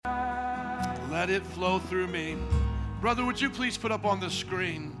Let it flow through me. Brother, would you please put up on the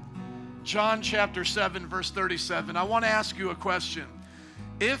screen John chapter 7, verse 37. I want to ask you a question.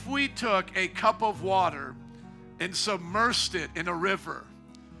 If we took a cup of water and submersed it in a river,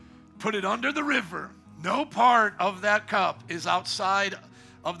 put it under the river, no part of that cup is outside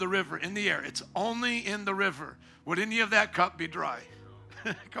of the river, in the air. It's only in the river. Would any of that cup be dry?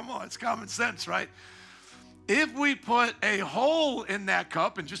 Come on, it's common sense, right? If we put a hole in that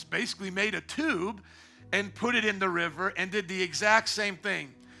cup and just basically made a tube and put it in the river and did the exact same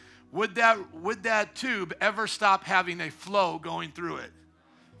thing, would that tube ever stop having a flow going through it?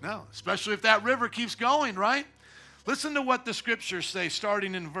 No, especially if that river keeps going, right? Listen to what the scriptures say,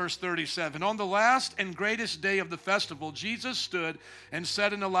 starting in verse 37. On the last and greatest day of the festival, Jesus stood and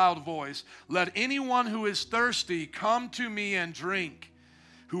said in a loud voice, "Let anyone who is thirsty come to me and drink.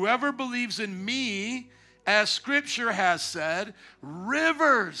 Whoever believes in me, as scripture has said,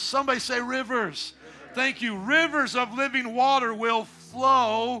 rivers," somebody say rivers. Thank you. Rivers of living water will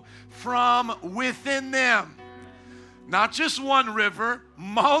flow from within them. Not just one river,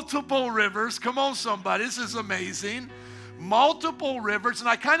 multiple rivers. Come on, somebody. This is amazing. Multiple rivers. And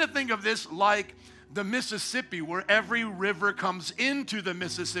I kind of think of this like the Mississippi, where every river comes into the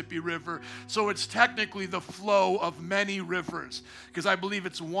Mississippi River. So it's technically the flow of many rivers, because I believe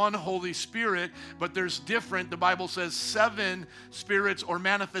it's one Holy Spirit, but there's different, the Bible says, 7 spirits or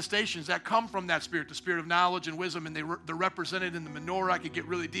manifestations that come from that spirit, the spirit of knowledge and wisdom, and they're represented in the menorah. I could get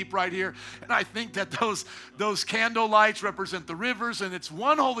really deep right here. And I think that those candle lights represent the rivers, and it's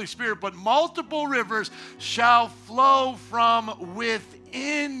one Holy Spirit, but multiple rivers shall flow from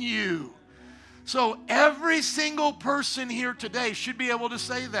within you. So every single person here today should be able to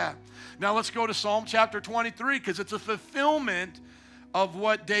say that. Now let's go to Psalm chapter 23, because it's a fulfillment of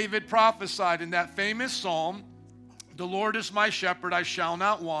what David prophesied in that famous psalm. The Lord is my shepherd, I shall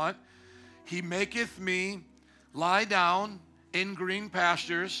not want. He maketh me lie down in green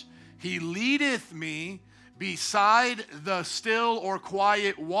pastures. He leadeth me beside the still or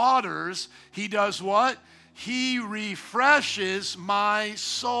quiet waters. He does what? He refreshes my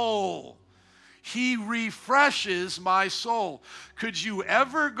soul. He refreshes my soul. Could you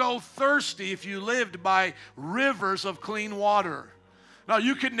ever go thirsty if you lived by rivers of clean water? No,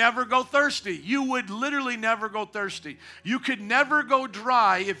 you could never go thirsty. You would literally never go thirsty. You could never go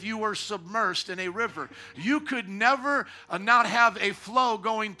dry if you were submersed in a river. You could never not have a flow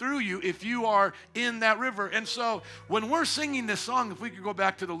going through you if you are in that river. And so when we're singing this song, if we could go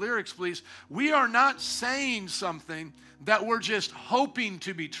back to the lyrics, please, we are not saying something that we're just hoping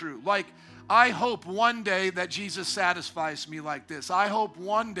to be true. Like, I hope one day that Jesus satisfies me like this. I hope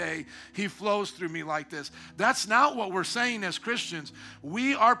one day he flows through me like this. That's not what we're saying as Christians.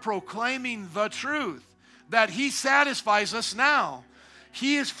 We are proclaiming the truth that he satisfies us now.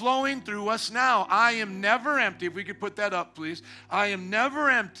 He is flowing through us now. I am never empty. If we could put that up, please. I am never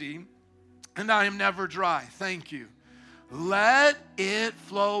empty and I am never dry. Thank you. Let it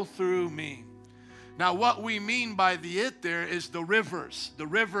flow through me. Now, what we mean by the it there is the rivers. The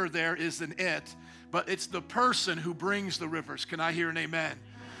river there is an it, but it's the person who brings the rivers. Can I hear an amen?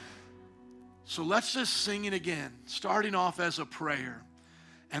 So let's just sing it again, starting off as a prayer.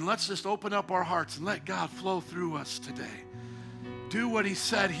 And let's just open up our hearts and let God flow through us today. Do what he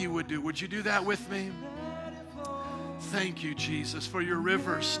said he would do. Would you do that with me? Thank you, Jesus, for your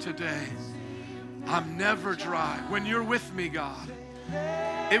rivers today. I'm never dry. When you're with me, God,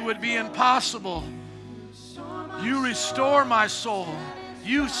 it would be impossible. You restore my soul.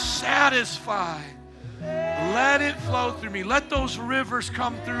 You satisfy. Let it flow through me. Let those rivers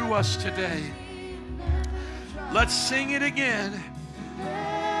come through us today. Let's sing it again.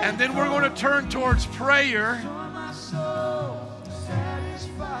 And then we're going to turn towards prayer.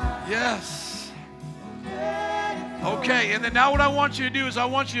 Yes. Okay, and then now what I want you to do is I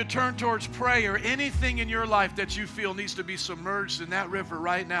want you to turn towards prayer. Anything in your life that you feel needs to be submerged in that river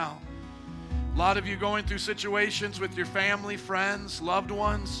right now. A lot of you going through situations with your family, friends, loved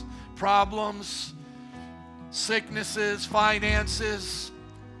ones, problems, sicknesses, finances.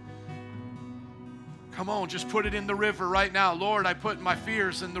 Come on, just put it in the river right now. Lord, I put my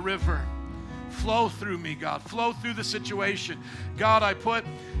fears in the river. Flow through me, God. Flow through the situation. God, I put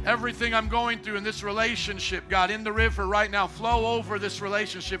everything I'm going through in this relationship, God, in the river right now. Flow over this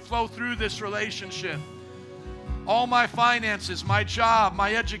relationship. Flow through this relationship. All my finances, my job,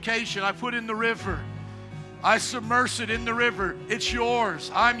 my education, I put in the river. I submerge it in the river. It's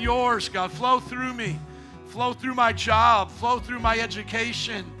yours. I'm yours, God. Flow through me. Flow through my job. Flow through my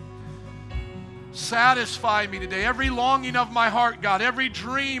education. Satisfy me today. Every longing of my heart, God, every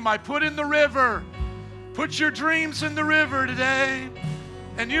dream I put in the river. Put your dreams in the river today.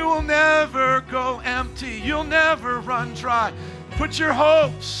 and you will never go empty. You'll never run dry. Put your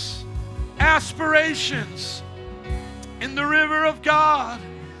hopes, aspirations in the river of God,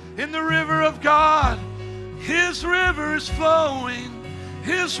 in the river of God. His river is flowing.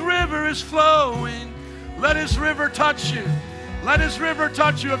 His river is flowing. Let His river touch you. Let His river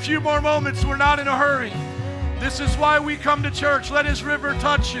touch you. A few more moments. We're not in a hurry. This is why we come to church. Let His river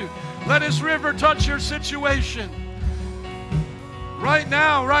touch you. Let His river touch your situation. Right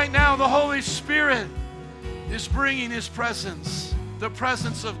now, the Holy Spirit is bringing His presence, the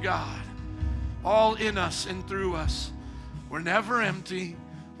presence of God, all in us and through us. We're never empty.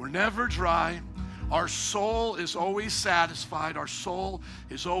 We're never dry. Our soul is always satisfied. Our soul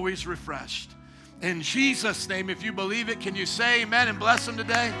is always refreshed. In Jesus' name, if you believe it, can you say amen and bless Him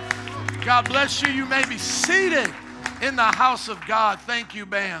today? God bless you. You may be seated in the house of God. Thank you,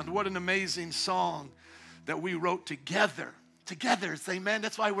 band. What an amazing song that we wrote together. Together, say amen.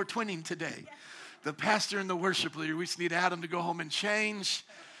 That's why we're twinning today. The pastor and the worship leader. We just need Adam to go home and change.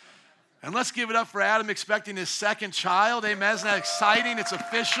 And let's give it up for Adam expecting his second child. Amen. Isn't that exciting? It's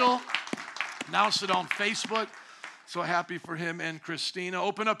official. Announced it on Facebook. So happy for him and Christina.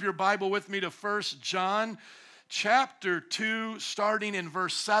 Open up your Bible with me to 1 John chapter 2, starting in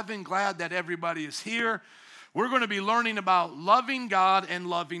verse 7. Glad that everybody is here. We're going to be learning about loving God and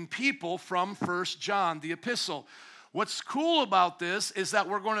loving people from 1 John, the epistle. What's cool about this is that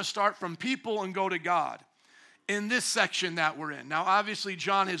we're going to start from people and go to God in this section that we're in. Now, obviously,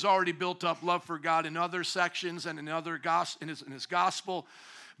 John has already built up love for God in other sections and in his gospel.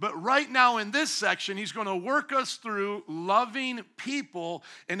 But right now in this section, he's going to work us through loving people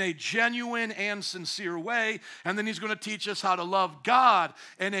in a genuine and sincere way. And then he's going to teach us how to love God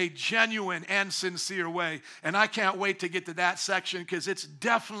in a genuine and sincere way. And I can't wait to get to that section because it's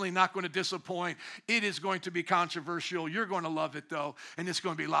definitely not going to disappoint. It is going to be controversial. You're going to love it though. And it's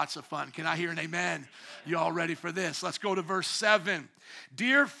going to be lots of fun. Can I hear an amen? You all ready for this? Let's go to verse 7.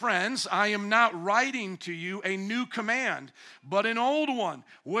 Dear friends, I am not writing to you a new command, but an old one,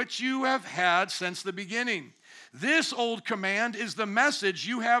 which you have had since the beginning. This old command is the message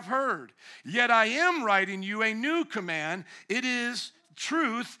you have heard. Yet I am writing you a new command. Its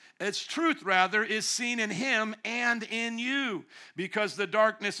truth is seen in Him and in you, because the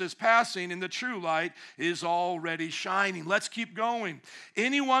darkness is passing and the true light is already shining. Let's keep going.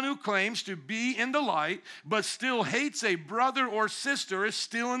 Anyone who claims to be in the light but still hates a brother or sister is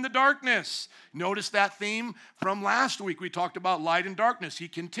still in the darkness. Notice that theme from last week. We talked about light and darkness. He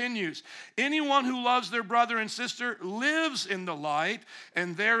continues. Anyone who loves their brother and sister lives in the light,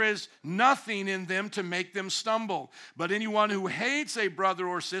 and there is nothing in them to make them stumble. But anyone who hates a brother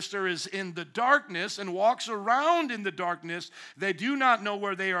or sister is in the darkness and walks around in the darkness. They do not know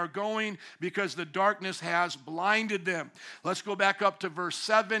where they are going because the darkness has blinded them. Let's go back up to verse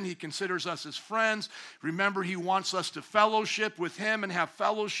 7. He considers us as friends. Remember, he wants us to fellowship with him and have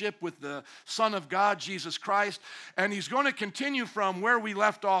fellowship with the Son of God, Jesus Christ. And he's going to continue from where we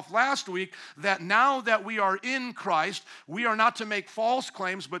left off last week, that now that we are in Christ, we are not to make false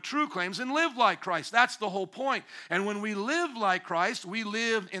claims, but true claims and live like Christ. That's the whole point. And when we live like Christ, we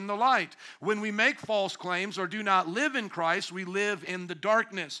live in the light. When we make false claims or do not live in Christ, we live in the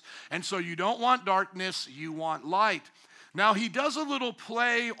darkness. And so you don't want darkness, you want light. Now, he does a little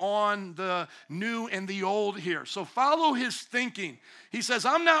play on the new and the old here. So follow his thinking. He says,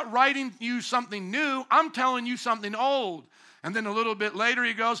 I'm not writing you something new, I'm telling you something old. And then a little bit later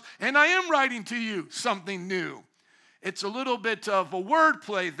he goes, and I am writing to you something new. It's a little bit of a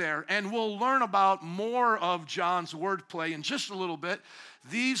wordplay there, and we'll learn about more of John's wordplay in just a little bit.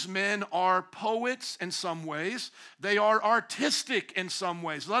 These men are poets in some ways. They are artistic in some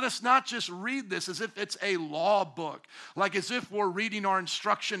ways. Let us not just read this as if it's a law book, like as if we're reading our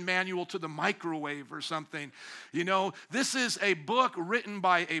instruction manual to the microwave or something. You know, this is a book written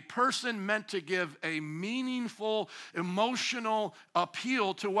by a person meant to give a meaningful, emotional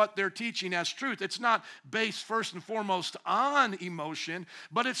appeal to what they're teaching as truth. It's not based first and foremost on emotion,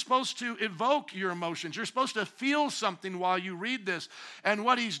 but it's supposed to evoke your emotions. You're supposed to feel something while you read this. And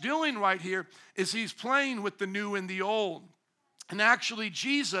what he's doing right here is he's playing with the new and the old. And actually,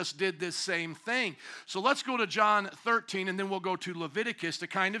 Jesus did this same thing. So let's go to John 13, and then we'll go to Leviticus to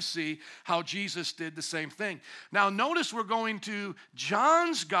kind of see how Jesus did the same thing. Now, notice we're going to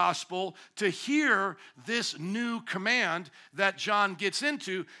John's gospel to hear this new command that John gets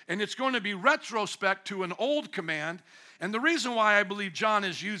into, and it's going to be retrospect to an old command. And the reason why I believe John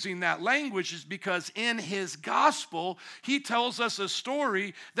is using that language is because in his gospel, he tells us a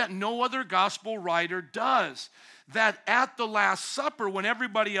story that no other gospel writer does. That at the Last Supper, when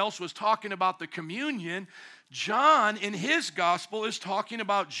everybody else was talking about the communion, John, in his gospel, is talking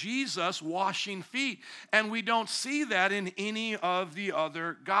about Jesus washing feet, and we don't see that in any of the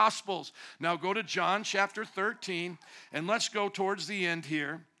other gospels. Now go to John chapter 13, and let's go towards the end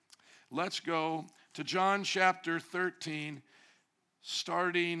here. Let's go to John chapter 13,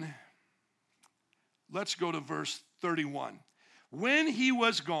 let's go to verse 31. When he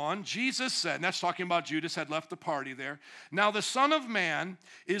was gone, Jesus said, and that's talking about Judas had left the party there, now the Son of Man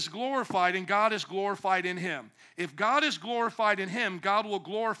is glorified and God is glorified in him. If God is glorified in him, God will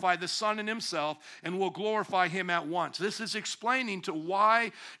glorify the Son in himself and will glorify him at once. This is explaining to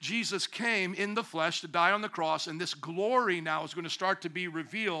why Jesus came in the flesh to die on the cross, and this glory now is going to start to be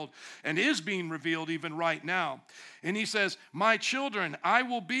revealed and is being revealed even right now. And he says, my children, I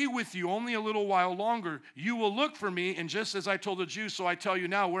will be with you only a little while longer. You will look for me, and just as I told the Jews, so I tell you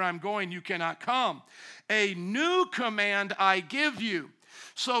now, where I'm going, you cannot come. A new command I give you.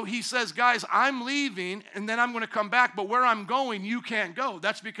 So he says, guys, I'm leaving, and then I'm going to come back, but where I'm going, you can't go.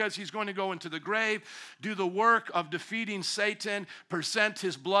 That's because he's going to go into the grave, do the work of defeating Satan, present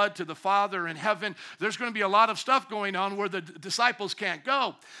his blood to the Father in heaven. There's going to be a lot of stuff going on where the disciples can't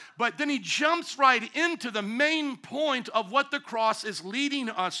go. But then he jumps right into the main point of what the cross is leading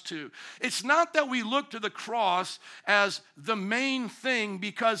us to. It's not that we look to the cross as the main thing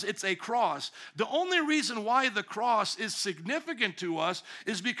because it's a cross. The only reason why the cross is significant to us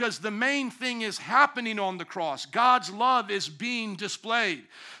is because the main thing is happening on the cross. God's love is being displayed.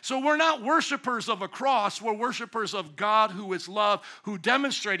 So we're not worshipers of a cross, we're worshipers of God who is love, who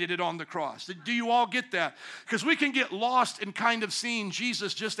demonstrated it on the cross. Do you all get that? Because we can get lost in kind of seeing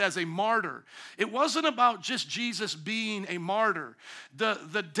Jesus just as a martyr. It wasn't about just Jesus being a martyr.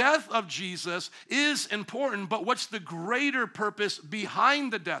 The death of Jesus is important, but what's the greater purpose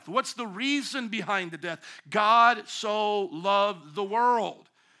behind the death? What's the reason behind the death? God so loved the world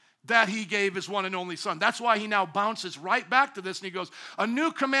that he gave his one and only Son. That's why he now bounces right back to this, and he goes, a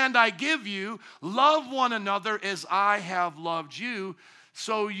new command I give you, love one another as I have loved you,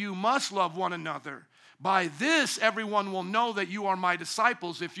 so you must love one another. By this, everyone will know that you are my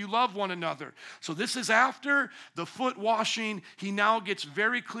disciples if you love one another. So this is after the foot washing. He now gets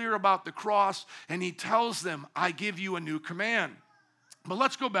very clear about the cross, and he tells them, I give you a new command. But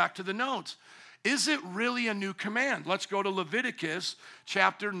let's go back to the notes. Is it really a new command? Let's go to Leviticus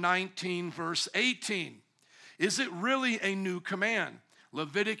chapter 19, verse 18. Is it really a new command?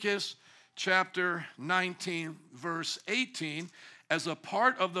 Leviticus chapter 19, verse 18. As a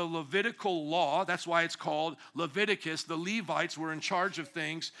part of the Levitical law, that's why it's called Leviticus. The Levites were in charge of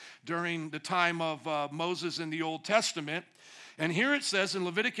things during the time of Moses in the Old Testament. And here it says in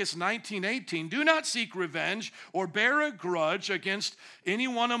Leviticus 19:18, do not seek revenge or bear a grudge against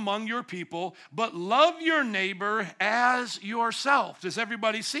anyone among your people, but love your neighbor as yourself. Does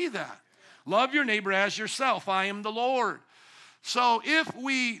everybody see that? Love your neighbor as yourself. I am the Lord. So if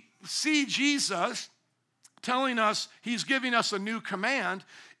we see Jesus telling us he's giving us a new command,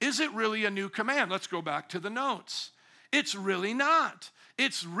 is it really a new command? Let's go back to the notes. It's really not.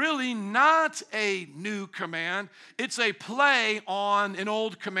 It's really not a new command. It's a play on an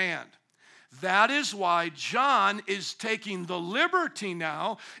old command. That is why John is taking the liberty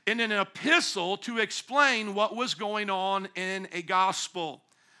now in an epistle to explain what was going on in a gospel.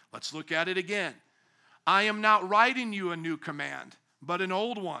 Let's look at it again. I am not writing you a new command, but an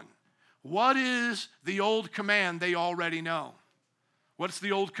old one. What is the old command they already know? What's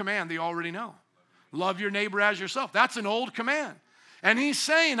the old command they already know? Love your neighbor as yourself. That's an old command. And he's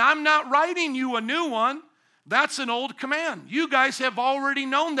saying, I'm not writing you a new one. That's an old command. You guys have already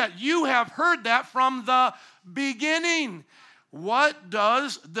known that. You have heard that from the beginning. What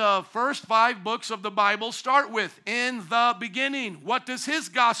does the first 5 books of the Bible start with? In the beginning. What does his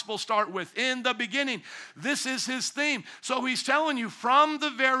gospel start with? In the beginning. This is his theme. So he's telling you from the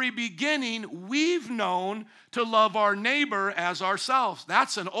very beginning, we've known to love our neighbor as ourselves.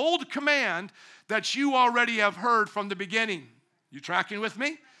 That's an old command that you already have heard from the beginning. You tracking with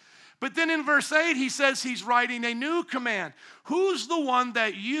me? But then in verse 8, he says he's writing a new command. Who's the one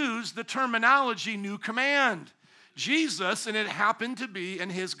that used the terminology new command? Jesus, and it happened to be in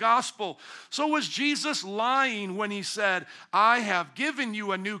his gospel. So was Jesus lying when he said, I have given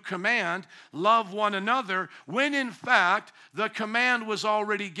you a new command, love one another, when in fact the command was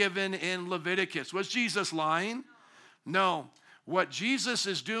already given in Leviticus? Was Jesus lying? No. What Jesus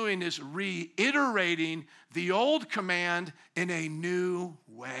is doing is reiterating the old command in a new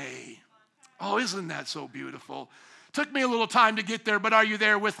way. Oh, isn't that so beautiful? Took me a little time to get there, but are you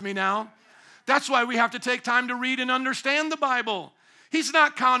there with me now? That's why we have to take time to read and understand the Bible. He's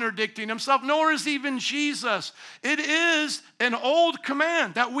not contradicting himself, nor is even Jesus. It is an old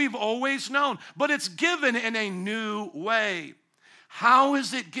command that we've always known, but it's given in a new way. How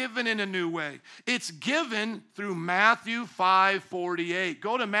is it given in a new way? It's given through Matthew 5:48.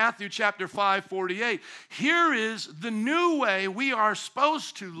 Go to Matthew chapter 5:48. Here is the new way we are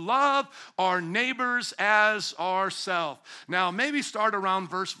supposed to love our neighbors as ourselves. Now, maybe start around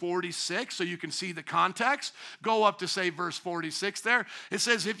verse 46 so you can see the context. Go up to, say, verse 46 there. It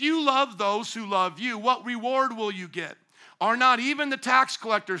says, if you love those who love you, what reward will you get? Are not even the tax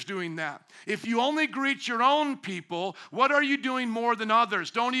collectors doing that? If you only greet your own people, what are you doing more than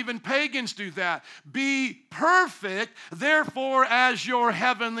others? Don't even pagans do that. Be perfect, therefore, as your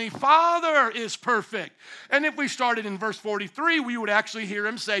heavenly Father is perfect. And if we started in verse 43, we would actually hear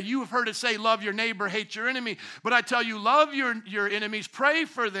him say, you have heard it say, love your neighbor, hate your enemy. But I tell you, love your enemies, pray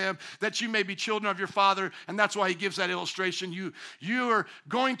for them, that you may be children of your Father. And that's why he gives that illustration. You are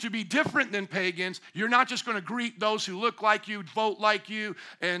going to be different than pagans. You're not just going to greet those who look like you, vote like you,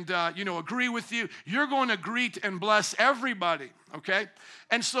 and agree with you. You're going to greet and bless everybody, okay?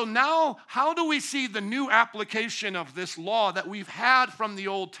 And so now, how do we see the new application of this law that we've had from the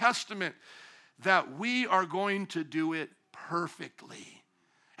Old Testament? That we are going to do it perfectly.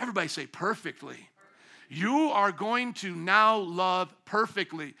 Everybody say perfectly. You are going to now love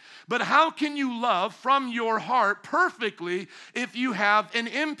perfectly. But how can you love from your heart perfectly if you have an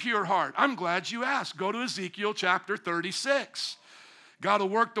impure heart? I'm glad you asked. Go to Ezekiel chapter 36. Got to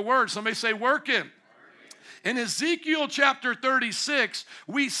work the word. Somebody say work it. In Ezekiel chapter 36,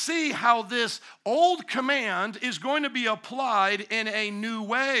 we see how this old command is going to be applied in a new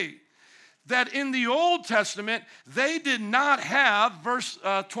way. That in the Old Testament, they did not have, verse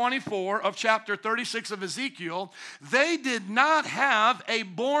 24 of chapter 36 of Ezekiel, they did not have a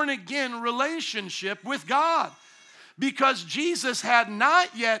born-again relationship with God. Because Jesus had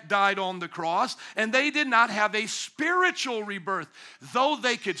not yet died on the cross, and they did not have a spiritual rebirth. Though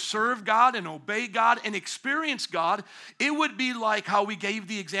they could serve God and obey God and experience God, it would be like how we gave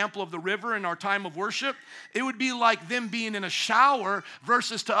the example of the river in our time of worship. It would be like them being in a shower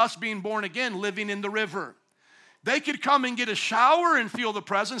versus to us being born again, living in the river. They could come and get a shower and feel the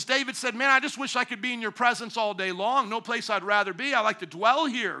presence. David said, man, I just wish I could be in your presence all day long. No place I'd rather be. I like to dwell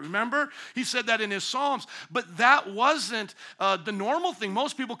here. Remember? He said that in his Psalms. But that wasn't the normal thing.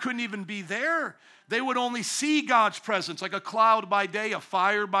 Most people couldn't even be there. They would only see God's presence like a cloud by day, a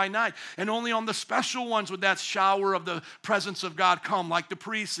fire by night. And only on the special ones would that shower of the presence of God come, like the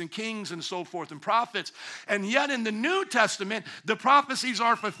priests and kings and so forth and prophets. And yet in the New Testament, the prophecies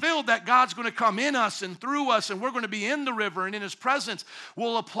are fulfilled that God's going to come in us and through us, and we're going to be in the river and in his presence.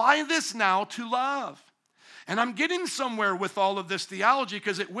 We'll apply this now to love. And I'm getting somewhere with all of this theology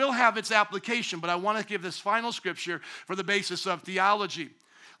because it will have its application, but I want to give this final scripture for the basis of theology.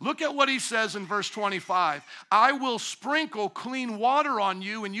 Look at what he says in verse 25. I will sprinkle clean water on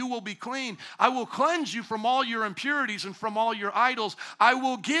you, and you will be clean. I will cleanse you from all your impurities and from all your idols. I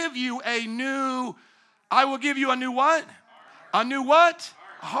will give you a new what? A new what?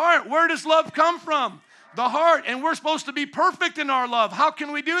 Heart. Where does love come from? The heart. And we're supposed to be perfect in our love. How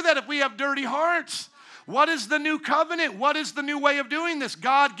can we do that if we have dirty hearts? What is the new covenant? What is the new way of doing this?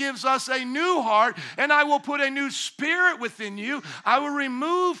 God gives us a new heart, and I will put a new spirit within you. I will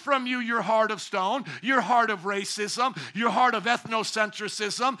remove from you your heart of stone, your heart of racism, your heart of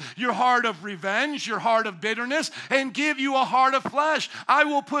ethnocentrism, your heart of revenge, your heart of bitterness, and give you a heart of flesh. I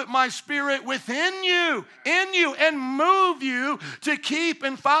will put my spirit within you, in you, and move you to keep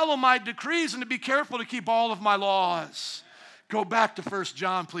and follow my decrees and to be careful to keep all of my laws. Go back to 1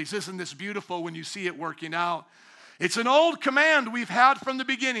 John, please. Isn't this beautiful when you see it working out? It's an old command we've had from the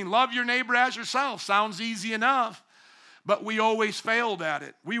beginning. Love your neighbor as yourself. Sounds easy enough. But we always failed at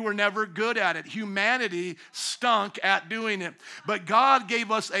it. We were never good at it. Humanity stunk at doing it. But God gave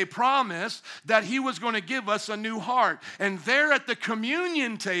us a promise that he was going to give us a new heart. And there at the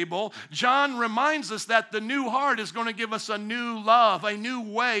communion table, John reminds us that the new heart is going to give us a new love, a new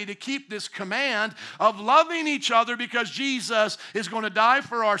way to keep this command of loving each other because Jesus is going to die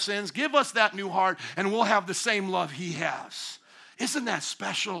for our sins. Give us that new heart and we'll have the same love he has. Isn't that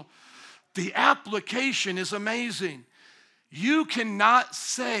special? The application is amazing. You cannot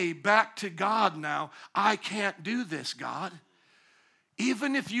say back to God now, I can't do this, God.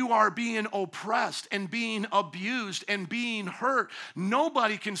 Even if you are being oppressed and being abused and being hurt,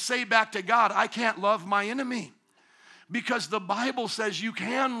 nobody can say back to God, I can't love my enemy. Because the Bible says you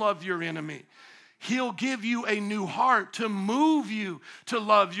can love your enemy. He'll give you a new heart to move you to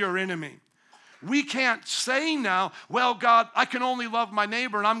love your enemy. We can't say now, well, God, I can only love my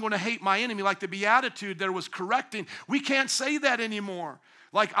neighbor and I'm going to hate my enemy, like the Beatitude that was correcting. We can't say that anymore.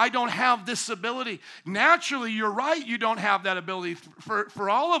 Like, I don't have this ability. Naturally, you're right, you don't have that ability. For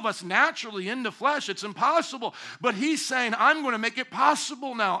all of us, naturally, in the flesh, it's impossible. But he's saying, I'm going to make it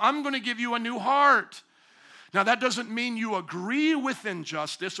possible now. I'm going to give you a new heart. Now, that doesn't mean you agree with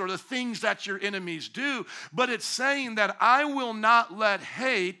injustice or the things that your enemies do, but it's saying that I will not let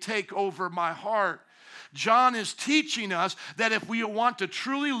hate take over my heart. John is teaching us that if we want to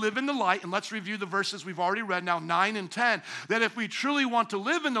truly live in the light, and let's review the verses we've already read now, 9 and 10, that if we truly want to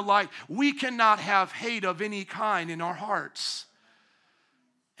live in the light, we cannot have hate of any kind in our hearts.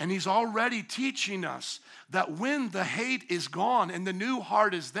 And he's already teaching us that when the hate is gone and the new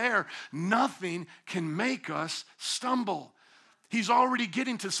heart is there, nothing can make us stumble. He's already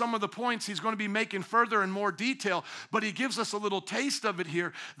getting to some of the points he's going to be making further in more detail, but he gives us a little taste of it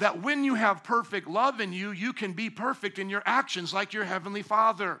here, that when you have perfect love in you, you can be perfect in your actions like your Heavenly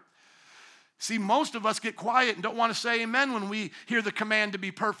Father. See, most of us get quiet and don't want to say amen when we hear the command to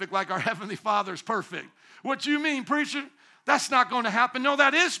be perfect like our Heavenly Father is perfect. What you mean, preacher? That's not going to happen. No,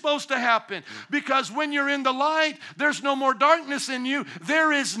 that is supposed to happen, because when you're in the light, there's no more darkness in you.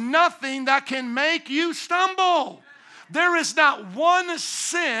 There is nothing that can make you stumble. There is not one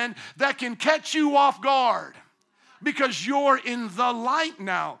sin that can catch you off guard, because you're in the light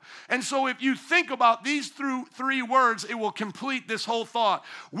now. And so if you think about these three words, it will complete this whole thought.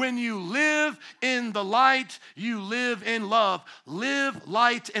 When you live in the light, you live in love. Live,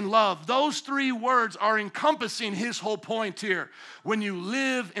 light, and love. Those three words are encompassing his whole point here. When you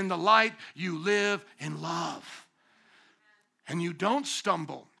live in the light, you live in love. And you don't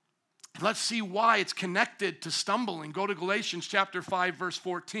stumble. Let's see why it's connected to stumbling. Go to Galatians chapter 5, verse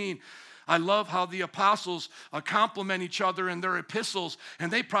 14. I love how the apostles compliment each other in their epistles,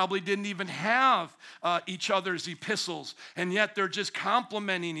 and they probably didn't even have each other's epistles, and yet they're just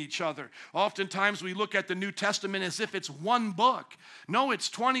complimenting each other. Oftentimes we look at the New Testament as if it's one book. No, it's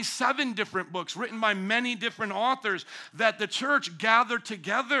 27 different books written by many different authors that the church gathered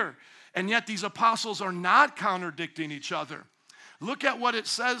together, and yet these apostles are not contradicting each other. Look at what it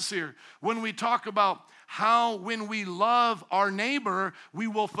says here when we talk about how when we love our neighbor, we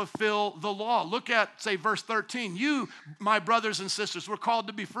will fulfill the law. Look at, say, verse 13. You, my brothers and sisters, were called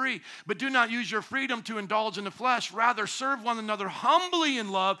to be free, but do not use your freedom to indulge in the flesh. Rather, serve one another humbly in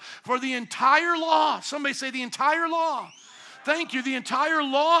love, for the entire law. Somebody say the entire law. Thank you. The entire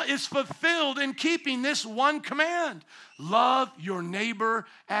law is fulfilled in keeping this one command. Love your neighbor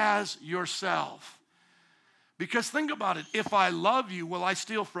as yourself. Because think about it. If I love you, will I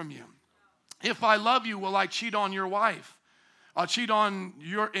steal from you? If I love you, will I cheat on your wife? I'll cheat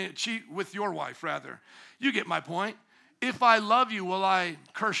with your wife, rather. You get my point. If I love you, will I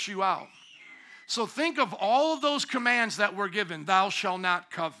curse you out? So think of all of those commands that were given. Thou shalt not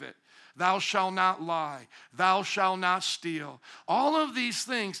covet. Thou shalt not lie. Thou shalt not steal. All of these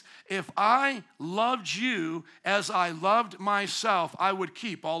things, if I loved you as I loved myself, I would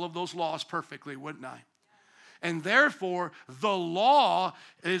keep all of those laws perfectly, wouldn't I? And therefore, the law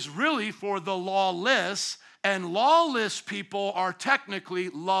is really for the lawless, and lawless people are technically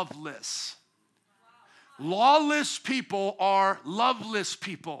loveless. Lawless people are loveless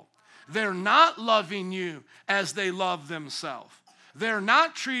people. They're not loving you as they love themselves. They're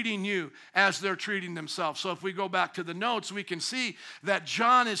not treating you as they're treating themselves. So if we go back to the notes, we can see that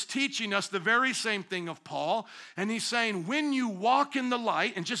John is teaching us the very same thing of Paul. And he's saying, when you walk in the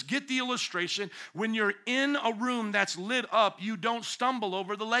light, and just get the illustration, when you're in a room that's lit up, you don't stumble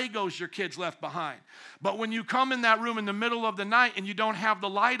over the Legos your kids left behind. But when you come in that room in the middle of the night and you don't have the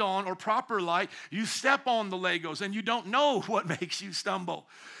light on or proper light, you step on the Legos and you don't know what makes you stumble.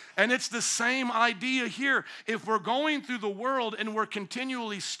 And it's the same idea here. If we're going through the world and we're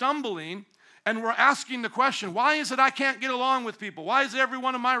continually stumbling and we're asking the question, why is it I can't get along with people? Why is it every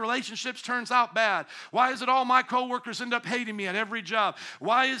one of my relationships turns out bad? Why is it all my coworkers end up hating me at every job?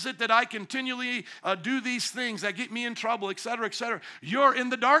 Why is it that I continually do these things that get me in trouble, et cetera, et cetera? You're in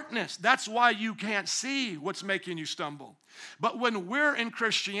the darkness. That's why you can't see what's making you stumble. But when we're in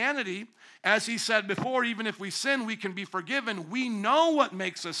Christianity, as he said before, even if we sin, we can be forgiven. We know what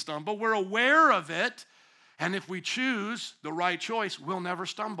makes us stumble. We're aware of it. And if we choose the right choice, we'll never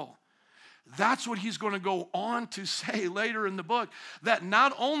stumble. That's what he's going to go on to say later in the book, that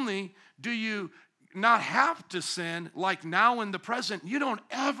not only do you not have to sin, like now in the present, you don't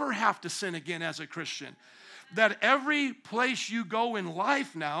ever have to sin again as a Christian. that every place you go in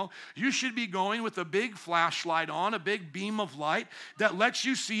life now, you should be going with a big flashlight on, a big beam of light that lets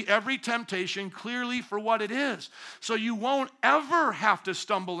you see every temptation clearly for what it is. So you won't ever have to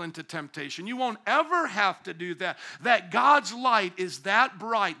stumble into temptation. You won't ever have to do that. That God's light is that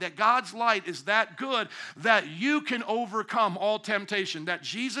bright, that God's light is that good, that you can overcome all temptation. That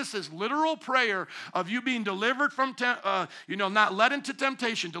Jesus' literal prayer of you being delivered from, not led into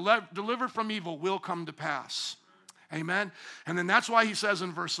temptation, delivered from evil will come to pass. Amen. And then that's why he says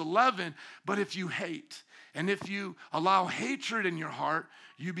in verse 11, but if you hate, and if you allow hatred in your heart,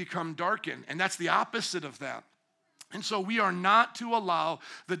 you become darkened. And that's the opposite of that. And so we are not to allow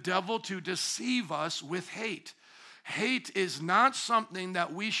the devil to deceive us with hate. Hate is not something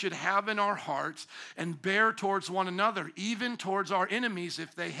that we should have in our hearts and bear towards one another, even towards our enemies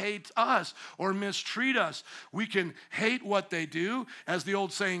if they hate us or mistreat us. We can hate what they do, as the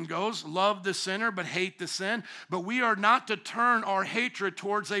old saying goes, love the sinner but hate the sin. But we are not to turn our hatred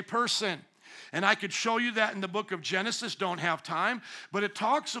towards a person. And I could show you that in the book of Genesis, don't have time, but it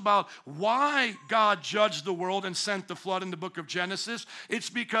talks about why God judged the world and sent the flood in the book of Genesis. It's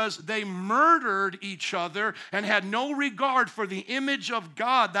because they murdered each other and had no regard for the image of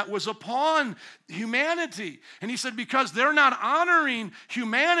God that was upon humanity. And he said, because they're not honoring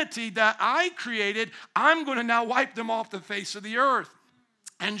humanity that I created, I'm going to now wipe them off the face of the earth.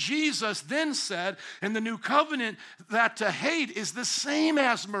 And Jesus then said in the new covenant that to hate is the same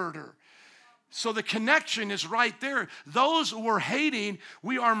as murder. So the connection is right there. Those we're hating,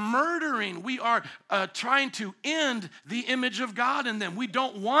 we are murdering. We are trying to end the image of God in them. We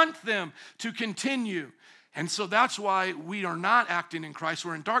don't want them to continue. And so that's why we are not acting in Christ.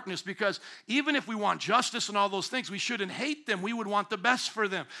 We're in darkness, because even if we want justice and all those things, we shouldn't hate them. We would want the best for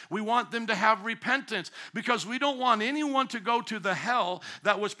them. We want them to have repentance, because we don't want anyone to go to the hell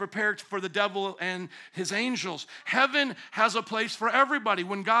that was prepared for the devil and his angels. Heaven has a place for everybody.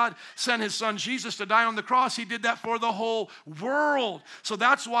 When God sent his son Jesus to die on the cross, he did that for the whole world. So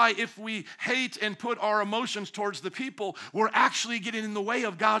that's why if we hate and put our emotions towards the people, we're actually getting in the way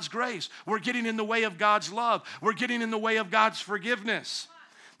of God's grace. We're getting in the way of God's love. We're getting in the way of God's forgiveness.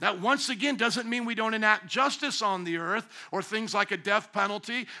 That once again doesn't mean we don't enact justice on the earth or things like a death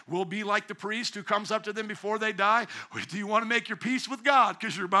penalty. We'll be like the priest who comes up to them before they die. Do you want to make your peace with God?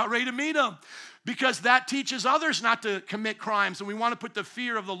 Because you're about ready to meet him. Because that teaches others not to commit crimes, and we want to put the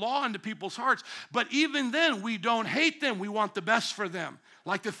fear of the law into people's hearts. But even then, we don't hate them. We want the best for them.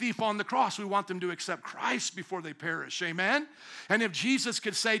 Like the thief on the cross, we want them to accept Christ before they perish. Amen? And if Jesus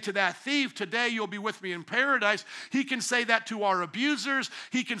could say to that thief, today you'll be with me in paradise, he can say that to our abusers.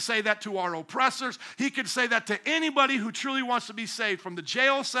 He can say that to our oppressors. He can say that to anybody who truly wants to be saved, from the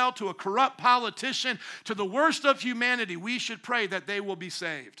jail cell to a corrupt politician to the worst of humanity. We should pray that they will be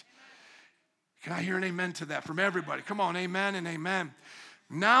saved. Can I hear an amen to that from everybody? Come on, amen and amen.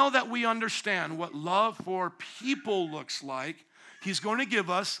 Now that we understand what love for people looks like, he's going to give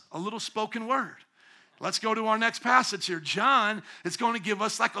us a little spoken word. Let's go to our next passage here. John is going to give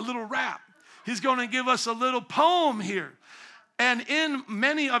us like a little rap. He's going to give us a little poem here. And in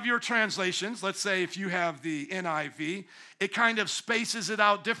many of your translations, let's say if you have the NIV, it kind of spaces it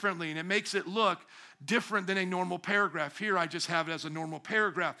out differently, and it makes it look different than a normal paragraph. Here I just have it as a normal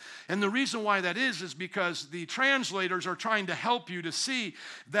paragraph. And the reason why that is because the translators are trying to help you to see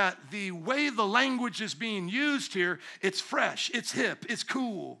that the way the language is being used here, it's fresh, it's hip, it's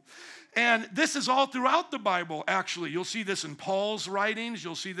cool. And this is all throughout the Bible, actually. You'll see this in Paul's writings.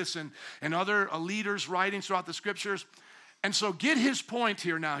 You'll see this in other leaders' writings throughout the scriptures. And so get his point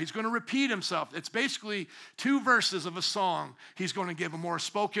here now. He's going to repeat himself. It's basically 2 verses of a song. He's going to give a more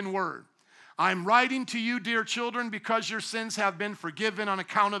spoken word. I'm writing to you, dear children, because your sins have been forgiven on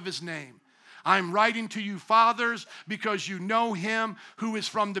account of his name. I'm writing to you, fathers, because you know him who is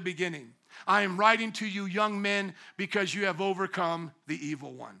from the beginning. I am writing to you, young men, because you have overcome the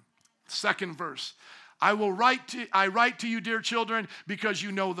evil one. 2nd verse. I write to you, dear children, because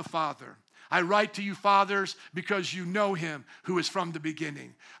you know the Father. I write to you, fathers, because you know him who is from the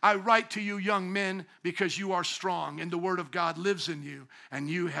beginning. I write to you, young men, because you are strong, and the word of God lives in you, and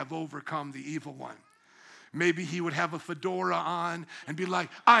you have overcome the evil one. Maybe he would have a fedora on and be like,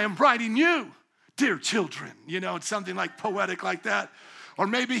 I am writing you, dear children. It's something like poetic like that. Or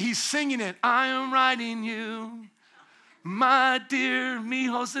maybe he's singing it. I am writing you, my dear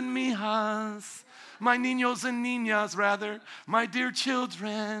mijos and mijas, my niños and niñas, rather, my dear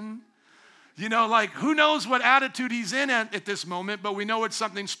children. Who knows what attitude he's in at this moment, but we know it's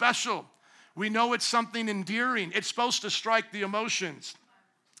something special. We know it's something endearing. It's supposed to strike the emotions.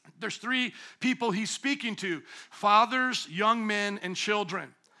 There's 3 people he's speaking to: fathers, young men, and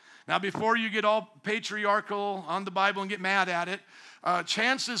children. Now, before you get all patriarchal on the Bible and get mad at it,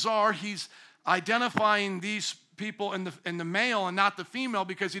 chances are he's identifying these people in the male and not the female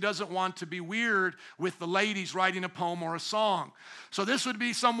because he doesn't want to be weird with the ladies writing a poem or a song. So this would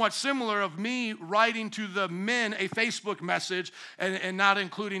be somewhat similar of me writing to the men a Facebook message and not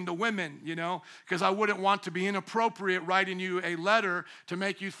including the women, because I wouldn't want to be inappropriate writing you a letter to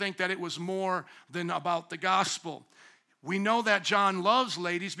make you think that it was more than about the gospel. We know that John loves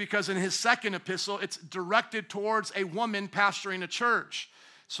ladies because in his second epistle, it's directed towards a woman pastoring a church.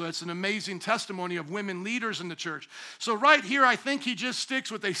 So it's an amazing testimony of women leaders in the church. So right here, I think he just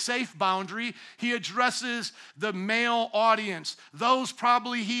sticks with a safe boundary. He addresses the male audience. Those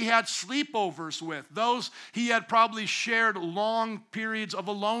probably he had sleepovers with. Those he had probably shared long periods of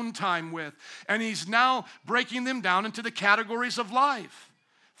alone time with. And he's now breaking them down into the categories of life.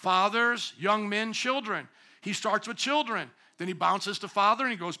 Fathers, young men, children. He starts with children. Then he bounces to father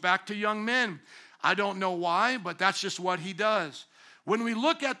and he goes back to young men. I don't know why, but that's just what he does. When we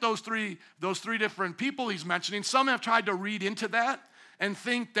look at those three different people he's mentioning, some have tried to read into that and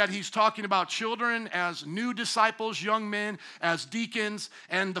think that he's talking about children as new disciples, young men as deacons,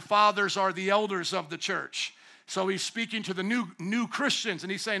 and the fathers are the elders of the church. So he's speaking to the new Christians,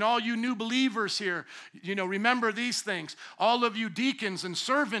 and he's saying, all you new believers here, remember these things. All of you deacons and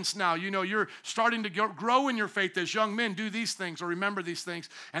servants now, you're starting to grow in your faith as young men. Do these things or remember these things.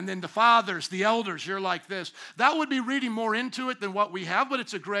 And then the fathers, the elders, you're like this. That would be reading more into it than what we have, but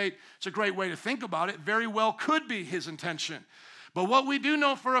it's a great way to think about it. Very well could be his intention. But what we do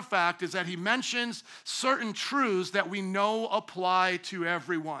know for a fact is that he mentions certain truths that we know apply to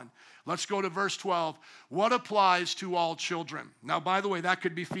everyone. Let's go to verse 12. What applies to all children? Now, by the way, that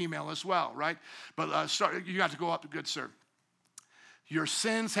could be female as well, right? But you got to go up, good sir. Your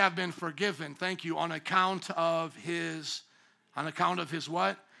sins have been forgiven, thank you, on account of his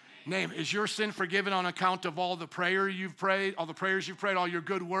what? Name. Is your sin forgiven on account of all the prayers you've prayed, all your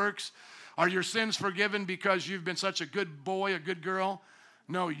good works? Are your sins forgiven because you've been such a good boy, a good girl?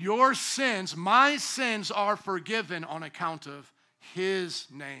 No, your sins, my sins are forgiven on account of his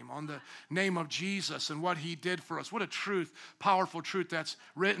name, on the name of Jesus and what he did for us. What a truth, powerful truth that's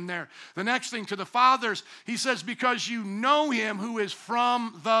written there. The next thing, to the fathers, he says, because you know him who is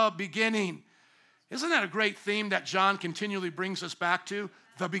from the beginning. Isn't that a great theme that John continually brings us back to?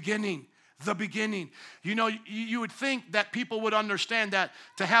 The beginning. The beginning. You would think that people would understand that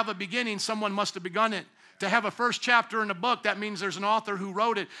to have a beginning, someone must have begun it. To have a first chapter in a book, that means there's an author who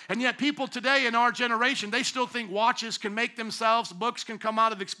wrote it. And yet people today in our generation, they still think watches can make themselves, books can come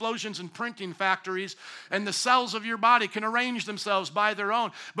out of explosions in printing factories, and the cells of your body can arrange themselves by their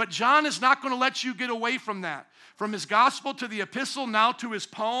own. But John is not going to let you get away from that. From his gospel to the epistle, now to his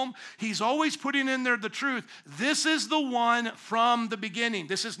poem, he's always putting in there the truth. This is the one from the beginning.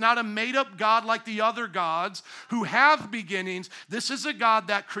 This is not a made-up God like the other gods who have beginnings. This is a God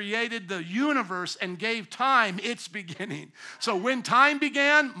that created the universe and gave time its beginning. So when time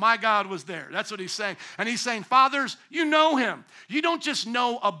began, my God was there. That's what he's saying. And he's saying, fathers, you know him. You don't just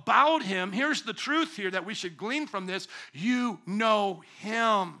know about him. Here's the truth here that we should glean from this. You know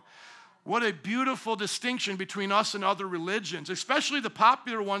him. What a beautiful distinction between us and other religions, especially the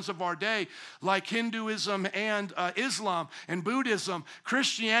popular ones of our day, like Hinduism and Islam and Buddhism.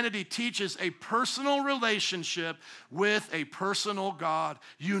 Christianity teaches a personal relationship with a personal God,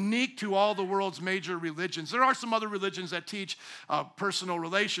 unique to all the world's major religions. There are some other religions that teach personal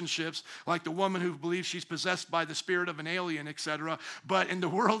relationships, like the woman who believes she's possessed by the spirit of an alien, etc. But in the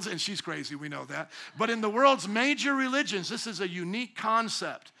world's, and she's crazy, we know that. But in the world's major religions, this is a unique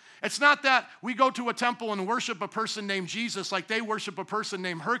concept. It's not that we go to a temple and worship a person named Jesus like they worship a person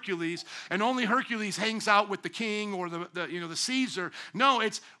named Hercules, and only Hercules hangs out with the king or the Caesar. No,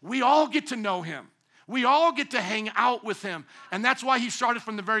 it's we all get to know him. We all get to hang out with him. And that's why he started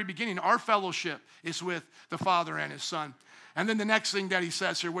from the very beginning. Our fellowship is with the Father and his Son. And then the next thing that he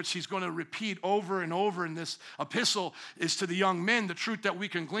says here, which he's going to repeat over and over in this epistle, is to the young men. The truth that we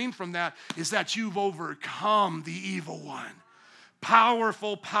can glean from that is that you've overcome the evil one.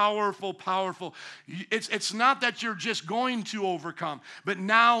 Powerful, powerful, powerful. It's not that you're just going to overcome, but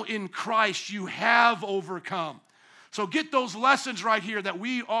now in Christ you have overcome. So get those lessons right here that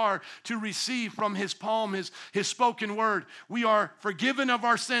we are to receive from his poem, his spoken word. We are forgiven of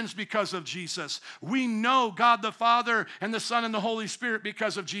our sins because of Jesus. We know God the Father and the Son and the Holy Spirit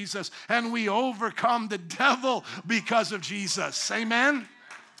because of Jesus. And we overcome the devil because of Jesus. Amen?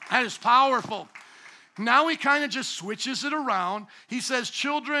 That is powerful. Now he kind of just switches it around. He says,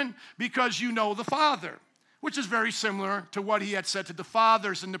 children, because you know the Father. which is very similar to what he had said to the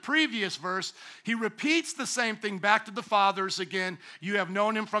fathers in the previous verse. He repeats the same thing back to the fathers again. You have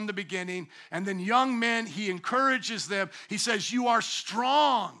known him from the beginning. And then young men, he encourages them. He says, you are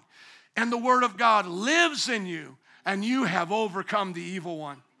strong, and the word of God lives in you, and you have overcome the evil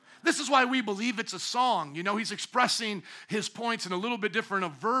one. This is why we believe it's a song. You know, he's expressing his points in a little bit different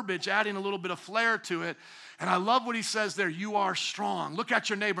of verbiage, adding a little bit of flair to it. And I love what he says there, you are strong. Look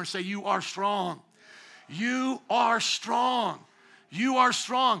at your neighbor and say, you are strong. You are strong. You are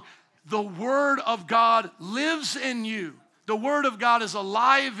strong. The word of God lives in you. The word of God is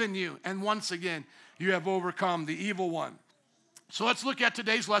alive in you. And once again, you have overcome the evil one. So let's look at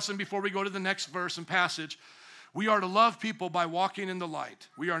today's lesson before we go to the next verse and passage. We are to love people by walking in the light.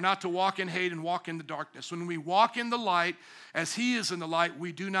 We are not to walk in hate and walk in the darkness. When we walk in the light, as he is in the light,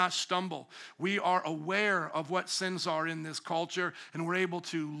 we do not stumble. We are aware of what sins are in this culture, and we're able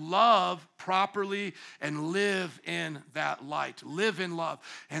to love properly and live in that light. Live in love.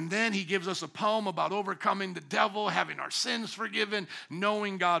 And then he gives us a poem about overcoming the devil, having our sins forgiven,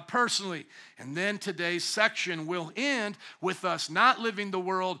 knowing God personally. And then today's section will end with us not living the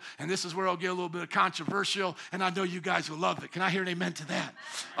world, and this is where I'll get a little bit controversial, and I know you guys will love it. Can I hear an amen to that?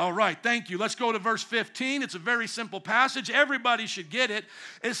 All right, thank you. Let's go to verse 15. It's a very simple passage. Everybody should get it.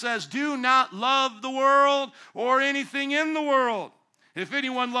 It says, do not love the world or anything in the world. If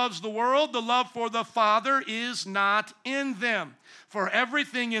anyone loves the world, the love for the Father is not in them. For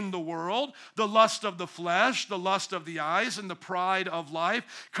everything in the world, the lust of the flesh, the lust of the eyes, and the pride of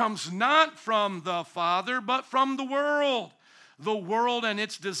life comes not from the Father, but from the world. The world and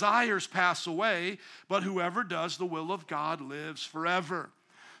its desires pass away, but whoever does the will of God lives forever.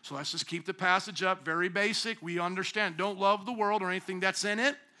 So let's just keep the passage up, very basic. We understand, don't love the world or anything that's in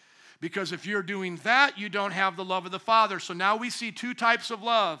it, because if you're doing that, you don't have the love of the Father. So now we see two types of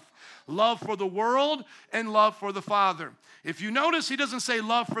love. Love for the world and love for the Father. If you notice, he doesn't say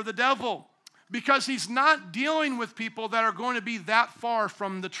love for the devil, because he's not dealing with people that are going to be that far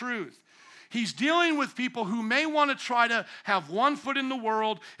from the truth. He's dealing with people who may want to try to have one foot in the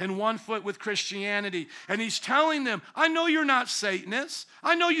world and one foot with Christianity. And he's telling them, I know you're not Satanists.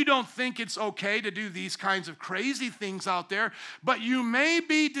 I know you don't think it's okay to do these kinds of crazy things out there, but you may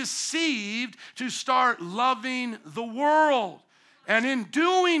be deceived to start loving the world. And in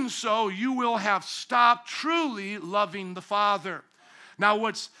doing so, you will have stopped truly loving the Father. Now,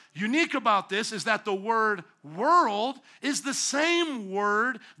 what's unique about this is that the word world is the same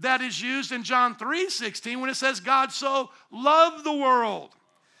word that is used in John 3:16 when it says God so loved the world.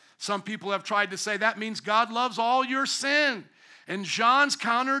 Some people have tried to say that means God loves all your sin. And John's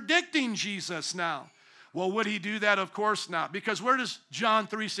contradicting Jesus now. Well, would he do that? Of course not. Because where does John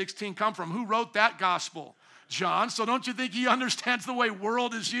 3:16 come from? Who wrote that gospel? John. So don't you think he understands the way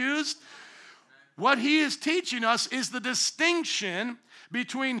world is used? What he is teaching us is the distinction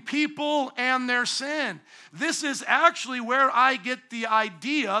between people and their sin. This is actually where I get the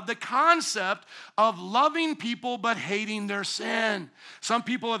idea, the concept of loving people but hating their sin. Some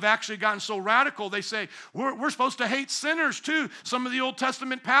people have actually gotten so radical, they say, we're supposed to hate sinners too. Some of the Old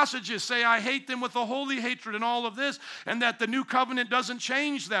Testament passages say, I hate them with a holy hatred and all of this, and that the new covenant doesn't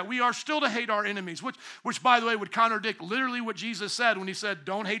change that. We are still to hate our enemies, which by the way, would contradict literally what Jesus said when he said,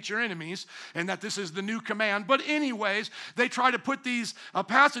 don't hate your enemies, and that this is the new command. But anyways, they try to put these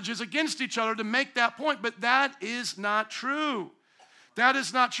passages against each other to make that point, but that is not true. That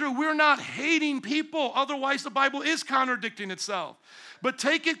is not true. We're not hating people. Otherwise, the Bible is contradicting itself. But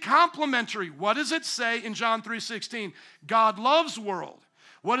take it complementary. What does it say in John 3:16? God loves world.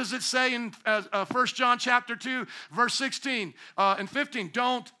 What does it say in 1 John chapter 2, verse 16 and 15?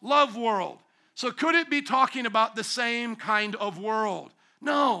 Don't love world. So could it be talking about the same kind of world?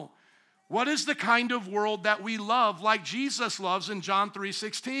 No. What is the kind of world that we love like Jesus loves in John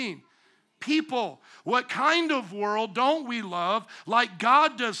 3:16? People. What kind of world don't we love like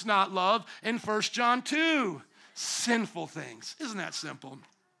God does not love in 1 John 2? Sinful things. Isn't that simple?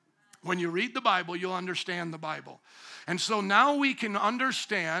 When you read the Bible, you'll understand the Bible. And so now we can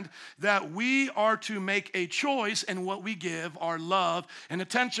understand that we are to make a choice in what we give our love and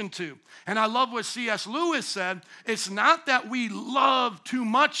attention to. And I love what C.S. Lewis said. It's not that we love too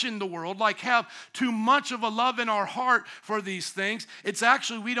much in the world, like have too much of a love in our heart for these things. It's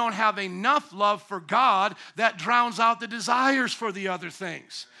actually we don't have enough love for God that drowns out the desires for the other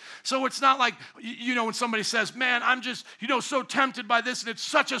things. So it's not like, when somebody says, man, I'm just, so tempted by this and it's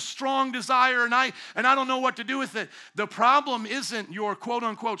such a strong desire and I don't know what to do with it. The problem isn't your quote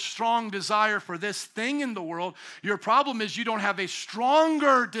unquote strong desire for this thing in the world. Your problem is you don't have a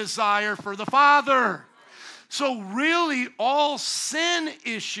stronger desire for the Father. So really all sin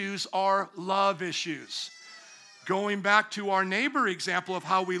issues are love issues. Going back to our neighbor example of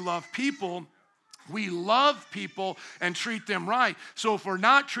how we love people, we love people and treat them right. So if we're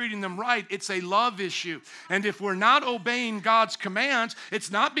not treating them right, it's a love issue. And if we're not obeying God's commands,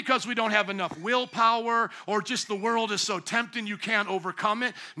 it's not because we don't have enough willpower or just the world is so tempting you can't overcome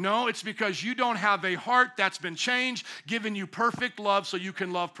it. No, it's because you don't have a heart that's been changed, given you perfect love so you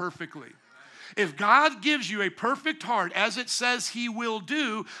can love perfectly. If God gives you a perfect heart, as it says he will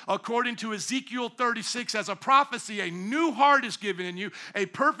do, according to Ezekiel 36 as a prophecy, a new heart is given in you, a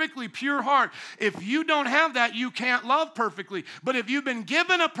perfectly pure heart. If you don't have that, you can't love perfectly. But if you've been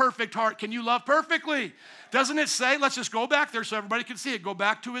given a perfect heart, can you love perfectly? Doesn't it say, let's just go back there so everybody can see it. Go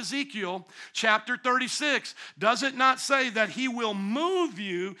back to Ezekiel chapter 36. Does it not say that he will move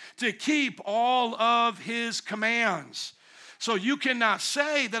you to keep all of his commands? So you cannot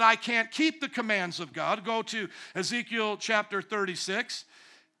say that I can't keep the commands of God. Go to Ezekiel chapter 36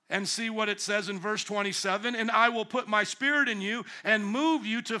 and see what it says in verse 27. And I will put my spirit in you and move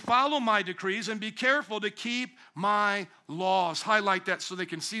you to follow my decrees and be careful to keep my laws. Highlight that so they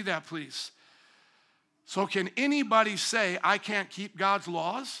can see that, please. So can anybody say I can't keep God's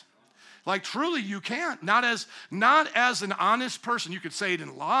laws? Like truly you can't. Not as an honest person. You could say it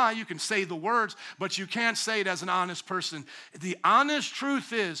in lie, you can say the words, but you can't say it as an honest person. The honest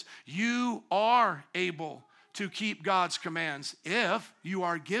truth is you are able to keep God's commands if you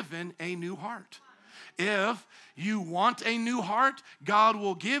are given a new heart. If you want a new heart, God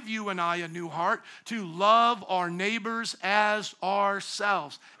will give you and I a new heart to love our neighbors as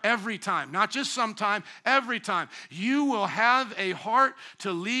ourselves. Every time, not just sometime, every time. You will have a heart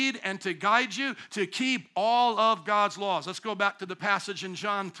to lead and to guide you to keep all of God's laws. Let's go back to the passage in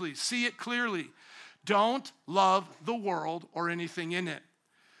John, please. See it clearly. Don't love the world or anything in it.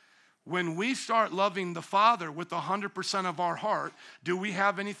 When we start loving the Father with 100% of our heart, do we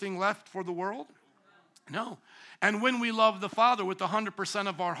have anything left for the world? No. And when we love the Father with 100%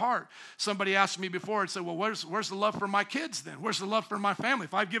 of our heart, somebody asked me before and said, well, where's the love for my kids then? Where's the love for my family?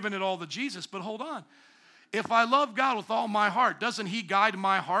 If I've given it all to Jesus, but hold on. If I love God with all my heart, doesn't he guide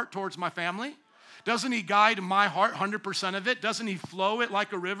my heart towards my family? Doesn't he guide my heart, 100% of it? Doesn't he flow it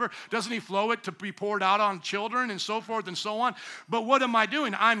like a river? Doesn't he flow it to be poured out on children and so forth and so on? But what am I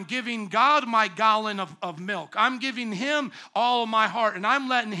doing? I'm giving God my gallon of milk. I'm giving him all of my heart, and I'm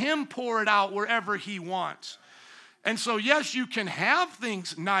letting him pour it out wherever he wants. And so, yes, you can have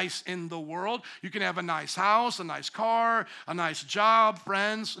things nice in the world. You can have a nice house, a nice car, a nice job,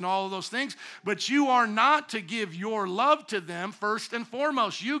 friends, and all of those things. But you are not to give your love to them first and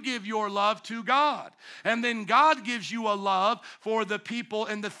foremost. You give your love to God. And then God gives you a love for the people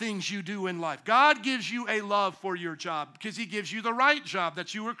and the things you do in life. God gives you a love for your job because he gives you the right job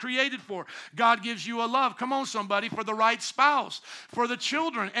that you were created for. God gives you a love, come on somebody, for the right spouse, for the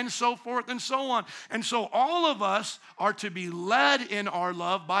children, and so forth and so on. And so all of us are to be led in our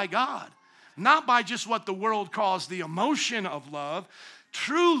love by God, not by just what the world calls the emotion of love.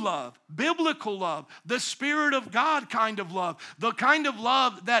 True love, biblical love, the Spirit of God kind of love, the kind of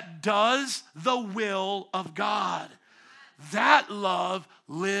love that does the will of God. That love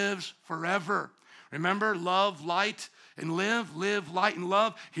lives forever. Remember, love, light, and live, light, and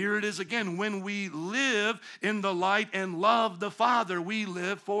love. Here it is again. When we live in the light and love the Father, we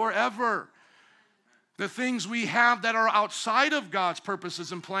live forever. The things we have that are outside of God's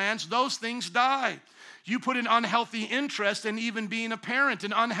purposes and plans, those things die. You put an unhealthy interest in even being a parent,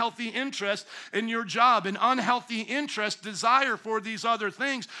 an unhealthy interest in your job, an unhealthy interest, desire for these other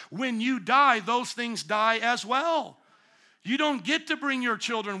things. When you die, those things die as well. You don't get to bring your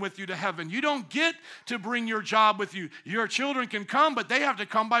children with you to heaven. You don't get to bring your job with you. Your children can come, but they have to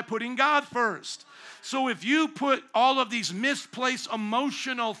come by putting God first. So if you put all of these misplaced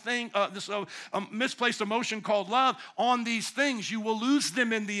emotional misplaced emotion called love on these things, you will lose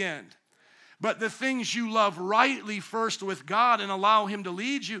them in the end. But the things you love rightly first with God and allow him to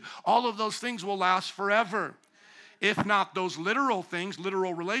lead you, all of those things will last forever. If not those literal things,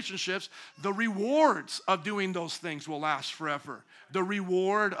 literal relationships, the rewards of doing those things will last forever. The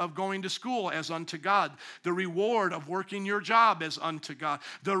reward of going to school as unto God. The reward of working your job as unto God.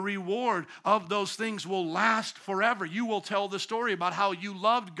 The reward of those things will last forever. You will tell the story about how you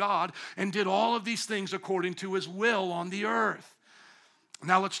loved God and did all of these things according to his will on the earth.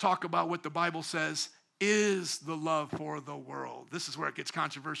 Now let's talk about what the Bible says is the love for the world. This is where it gets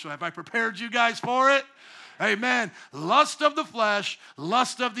controversial. Have I prepared you guys for it? Amen. Lust of the flesh,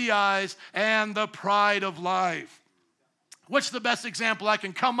 lust of the eyes, and the pride of life. What's the best example I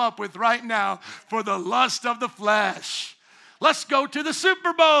can come up with right now for the lust of the flesh? Let's go to the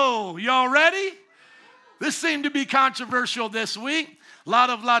Super Bowl. Y'all ready? This seemed to be controversial this week. A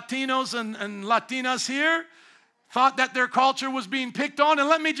lot of Latinos and Latinas here. thought that their culture was being picked on. And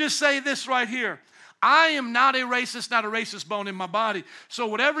let me just say this right here. I am not a racist bone in my body. So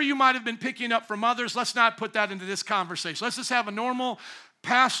whatever you might have been picking up from others, let's not put that into this conversation. Let's just have a normal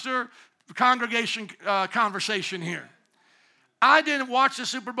pastor, congregation conversation here. I didn't watch the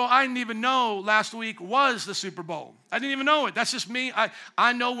Super Bowl. I didn't even know last week was the Super Bowl. I didn't even know it. That's just me.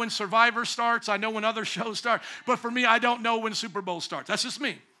 I know when Survivor starts. I know when other shows start. But for me, I don't know when Super Bowl starts. That's just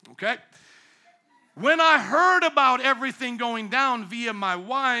me, okay? When I heard about everything going down via my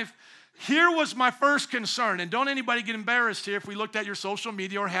wife, here was my first concern. And don't anybody get embarrassed here if we looked at your social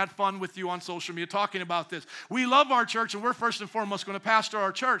media or had fun with you on social media talking about this. We love our church, and we're first and foremost going to pastor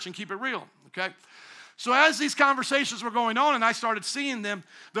our church and keep it real, okay? So as these conversations were going on and I started seeing them,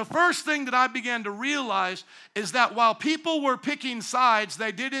 the first thing that I began to realize is that while people were picking sides,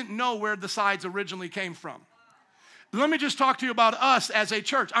 they didn't know where the sides originally came from. Let me just talk to you about us as a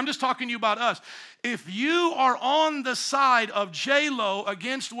church. I'm just talking to you about us. If you are on the side of J-Lo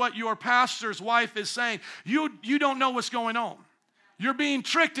against what your pastor's wife is saying, you don't know what's going on. You're being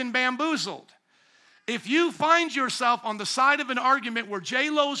tricked and bamboozled. If you find yourself on the side of an argument where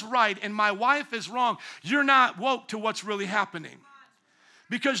J-Lo's right and my wife is wrong, you're not woke to what's really happening.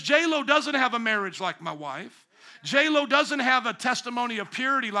 Because J-Lo doesn't have a marriage like my wife. J-Lo doesn't have a testimony of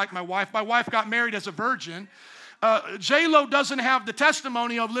purity like my wife. My wife got married as a virgin. J-Lo doesn't have the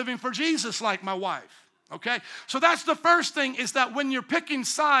testimony of living for Jesus like my wife. Okay? So that's the first thing, is that when you're picking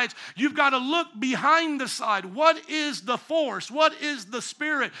sides, you've got to look behind the side. What is the force? What is the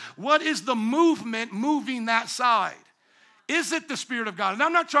spirit? What is the movement moving that side? Is it the Spirit of God? And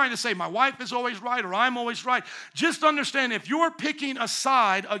I'm not trying to say my wife is always right or I'm always right. Just understand, if you're picking a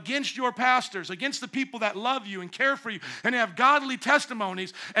side against your pastors, against the people that love you and care for you and have godly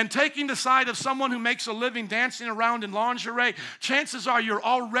testimonies, and taking the side of someone who makes a living dancing around in lingerie, chances are you're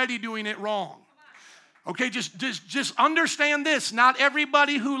already doing it wrong. Okay, just understand this. Not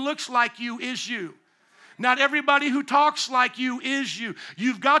everybody who looks like you is you. Not everybody who talks like you is you.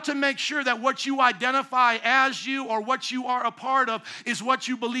 You've got to make sure that what you identify as you or what you are a part of is what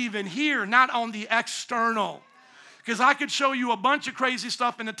you believe in here, not on the external. Because I could show you a bunch of crazy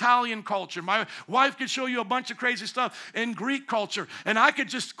stuff in Italian culture. My wife could show you a bunch of crazy stuff in Greek culture. And I could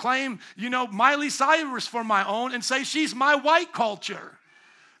just claim, Miley Cyrus for my own and say she's my white culture.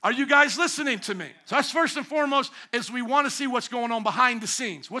 Are you guys listening to me? So that's first and foremost, is we want to see what's going on behind the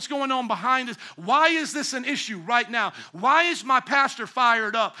scenes. What's going on behind this? Why is this an issue right now? Why is my pastor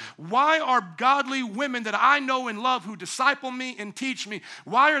fired up? Why are godly women that I know and love who disciple me and teach me,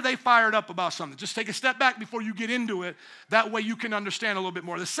 why are they fired up about something? Just take a step back before you get into it. That way you can understand a little bit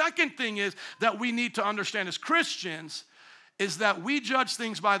more. The second thing is that we need to understand as Christians is that we judge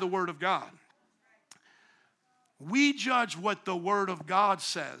things by the Word of God. We judge what the Word of God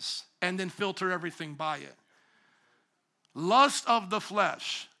says and then filter everything by it. Lust of the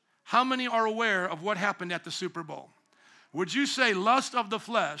flesh. How many are aware of what happened at the Super Bowl? Would you say lust of the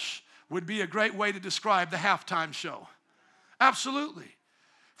flesh would be a great way to describe the halftime show? Absolutely.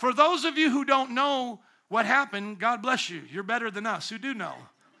 For those of you who don't know what happened, God bless you. You're better than us who do know.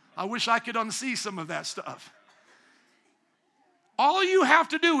 I wish I could unsee some of that stuff. All you have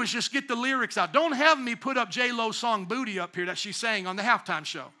to do is just get the lyrics out. Don't have me put up J-Lo's song Booty up here that she sang on the halftime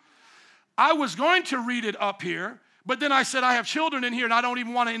show. I was going to read it up here, but then I said I have children in here and I don't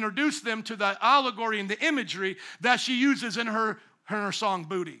even want to introduce them to the allegory and the imagery that she uses in her song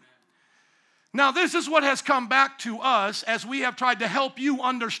Booty. Now this is what has come back to us as we have tried to help you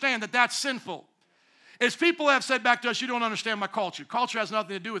understand that that's sinful. As people have said back to us, you don't understand my culture. Culture has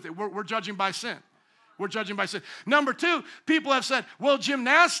nothing to do with it. We're judging by sin. We're judging by sin. Number two, people have said, well,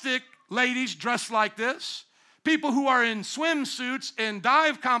 gymnastic ladies dress like this. People who are in swimsuits and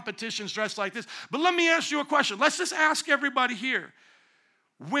dive competitions dress like this. But let me ask you a question. Let's just ask everybody here.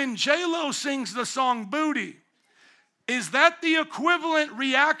 When J-Lo sings the song Booty, is that the equivalent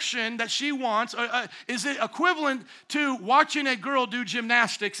reaction that she wants? Is it equivalent to watching a girl do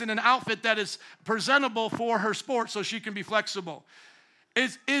gymnastics in an outfit that is presentable for her sport so she can be flexible?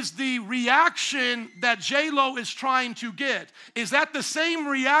 Is the reaction that J-Lo is trying to get, is that the same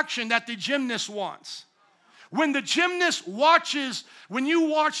reaction that the gymnast wants? When the gymnast watches, when you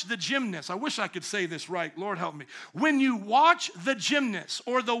watch the gymnast, I wish I could say this right, Lord help me. When you watch the gymnast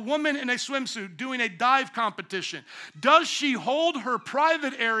or the woman in a swimsuit doing a dive competition, does she hold her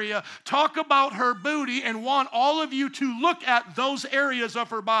private area, talk about her booty, and want all of you to look at those areas of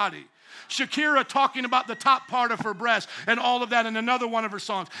her body? Shakira talking about the top part of her breast and all of that in another one of her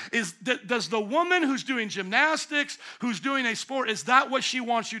songs. Does the woman who's doing gymnastics, who's doing a sport, is that what she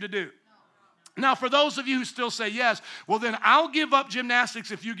wants you to do? Now, for those of you who still say yes, well then I'll give up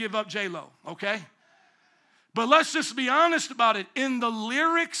gymnastics if you give up J-Lo, okay? But let's just be honest about it. In the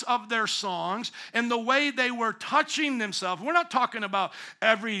lyrics of their songs and the way they were touching themselves, we're not talking about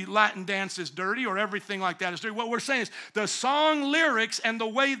every Latin dance is dirty or everything like that is dirty. What we're saying is the song lyrics and the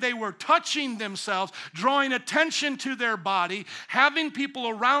way they were touching themselves, drawing attention to their body, having people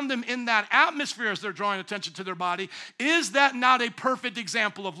around them in that atmosphere as they're drawing attention to their body, is that not a perfect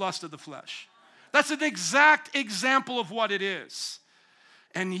example of lust of the flesh? That's an exact example of what it is.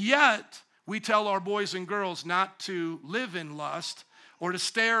 And yet, we tell our boys and girls not to live in lust or to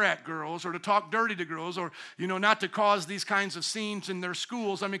stare at girls or to talk dirty to girls or, not to cause these kinds of scenes in their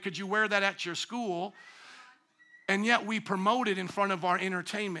schools. I mean, could you wear that at your school? And yet we promote it in front of our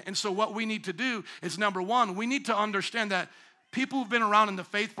entertainment. And so what we need to do is, number one, we need to understand that people who've been around in the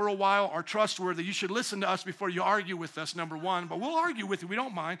faith for a while are trustworthy. You should listen to us before you argue with us, number one. But we'll argue with you. We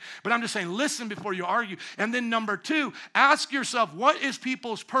don't mind. But I'm just saying, listen before you argue. And then number two, ask yourself, what is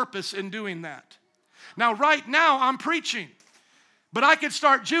people's purpose in doing that? Now, right now, I'm preaching. But I could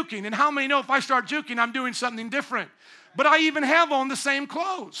start juking. And how many know if I start juking, I'm doing something different? But I even have on the same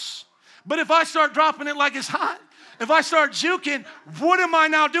clothes. But if I start dropping it like it's hot, if I start juking, what am I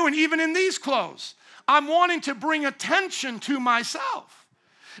now doing, even in these clothes? I'm wanting to bring attention to myself.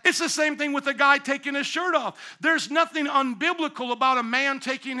 It's the same thing with a guy taking his shirt off. There's nothing unbiblical about a man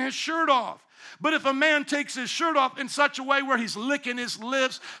taking his shirt off. But if a man takes his shirt off in such a way where he's licking his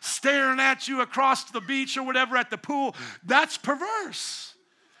lips, staring at you across the beach or whatever at the pool, that's perverse.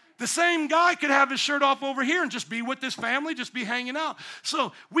 The same guy could have his shirt off over here and just be with his family, just be hanging out.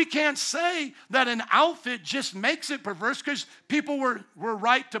 So we can't say that an outfit just makes it perverse, because people were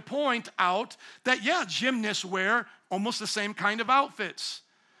right to point out that, gymnasts wear almost the same kind of outfits,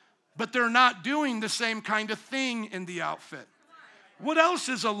 but they're not doing the same kind of thing in the outfit. What else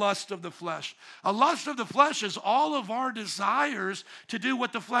is a lust of the flesh? A lust of the flesh is all of our desires to do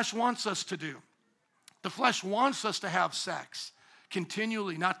what the flesh wants us to do. The flesh wants us to have sex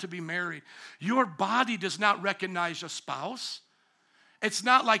continually, not to be married. Your body does not recognize a spouse. It's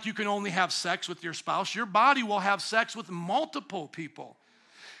not like you can only have sex with your spouse. Your body will have sex with multiple people.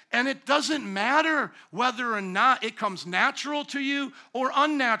 And it doesn't matter whether or not it comes natural to you or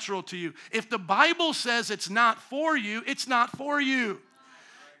unnatural to you. If the Bible says it's not for you, it's not for you.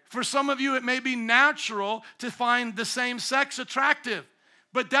 For some of you, it may be natural to find the same sex attractive.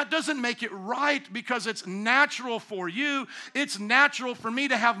 But that doesn't make it right, because it's natural for you. It's natural for me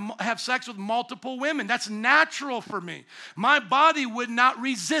to have sex with multiple women. That's natural for me. My body would not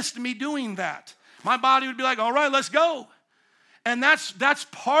resist me doing that. My body would be like, all right, let's go. And that's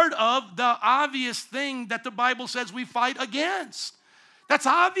part of the obvious thing that the Bible says we fight against. That's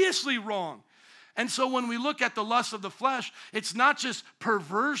obviously wrong. And so when we look at the lust of the flesh, it's not just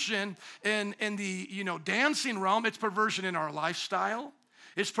perversion in the dancing realm. It's perversion in our lifestyle.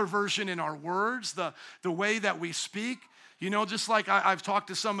 It's perversion in our words, the way that we speak. Just like I've talked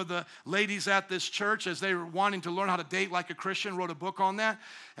to some of the ladies at this church as they were wanting to learn how to date like a Christian, wrote a book on that.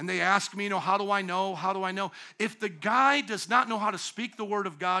 And they asked me, how do I know? How do I know? If the guy does not know how to speak the word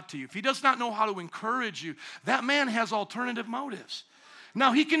of God to you, if he does not know how to encourage you, that man has alternative motives.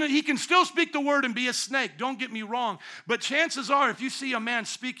 Now, he can still speak the word and be a snake, don't get me wrong. But chances are, if you see a man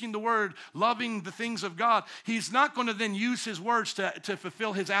speaking the word, loving the things of God, he's not going to then use his words to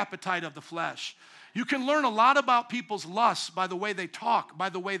fulfill his appetite of the flesh. You can learn a lot about people's lusts by the way they talk, by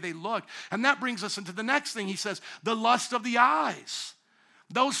the way they look. And that brings us into the next thing. He says, the lust of the eyes.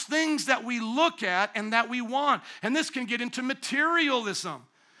 Those things that we look at and that we want. And this can get into materialism.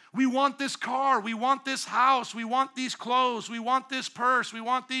 We want this car, we want this house, we want these clothes, we want this purse, we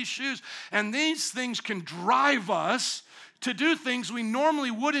want these shoes. And these things can drive us to do things we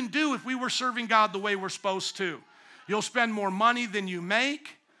normally wouldn't do if we were serving God the way we're supposed to. You'll spend more money than you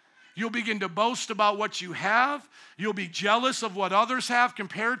make. You'll begin to boast about what you have. You'll be jealous of what others have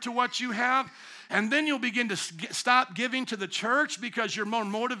compared to what you have. And then you'll begin to stop giving to the church because you're more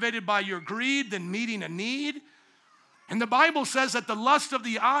motivated by your greed than meeting a need. And the Bible says that the lust of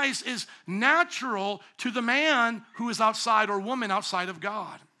the eyes is natural to the man who is outside or woman outside of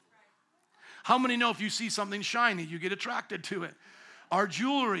God. How many know if you see something shiny, you get attracted to it? Our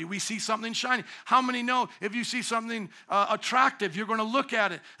jewelry, we see something shiny. How many know if you see something attractive, you're going to look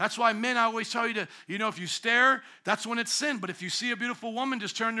at it? That's why men, I always tell you to, if you stare, that's when it's sin. But if you see a beautiful woman,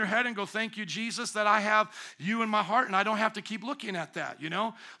 just turn your head and go, thank you, Jesus, that I have you in my heart and I don't have to keep looking at that,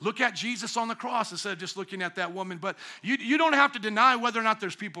 Look at Jesus on the cross instead of just looking at that woman. But you don't have to deny whether or not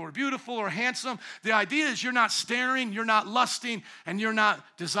there's people who are beautiful or handsome. The idea is you're not staring, you're not lusting, and you're not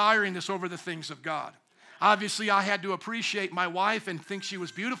desiring this over the things of God. Obviously, I had to appreciate my wife and think she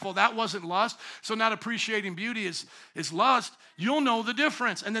was beautiful. That wasn't lust. So not appreciating beauty is lust. You'll know the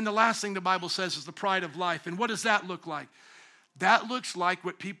difference. And then the last thing the Bible says is the pride of life. And what does that look like? That looks like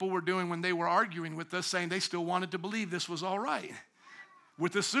what people were doing when they were arguing with us, saying they still wanted to believe this was all right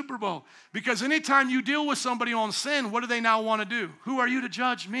with the Super Bowl. Because anytime you deal with somebody on sin, what do they now want to do? Who are you to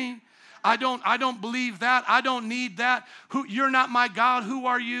judge me? I don't believe that. I don't need that. You're not my God. Who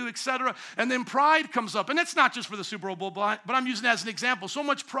are you, etc. And then pride comes up. And it's not just for the Super Bowl, but I'm using it as an example. So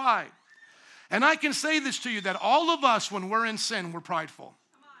much pride. And I can say this to you, that all of us, when we're in sin, we're prideful.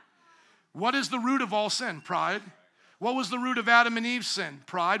 What is the root of all sin? Pride. What was the root of Adam and Eve's sin?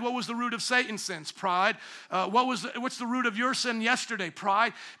 Pride. What was the root of Satan's sins? Pride. What's the root of your sin yesterday?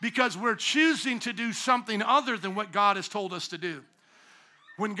 Pride. Because we're choosing to do something other than what God has told us to do.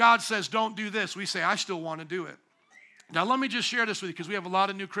 When God says, don't do this, we say, I still want to do it. Now, let me just share this with you, because we have a lot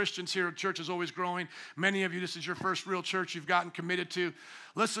of new Christians here. The church is always growing. Many of you, this is your first real church you've gotten committed to.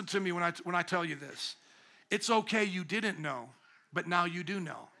 Listen to me when I tell you this. It's okay you didn't know, but now you do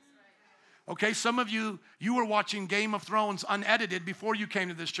know. Okay, some of you were watching Game of Thrones unedited before you came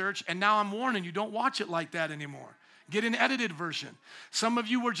to this church, and now I'm warning you, don't watch it like that anymore. Get an edited version. Some of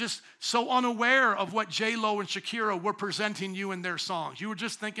you were just so unaware of what J-Lo and Shakira were presenting you in their songs. You were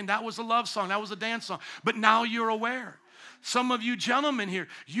just thinking that was a love song, that was a dance song, but now you're aware. Some of you gentlemen here,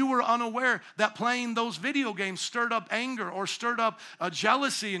 you were unaware that playing those video games stirred up anger or stirred up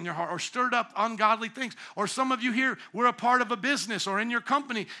jealousy in your heart or stirred up ungodly things. Or some of you here were a part of a business or in your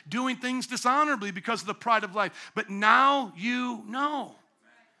company doing things dishonorably because of the pride of life. But now you know.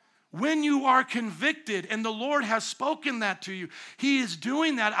 When you are convicted and the Lord has spoken that to you, He is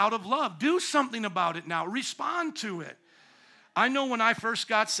doing that out of love. Do something about it now. Respond to it. I know when I first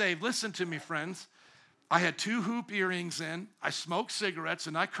got saved, listen to me, friends, I had 2 hoop earrings in, I smoked cigarettes,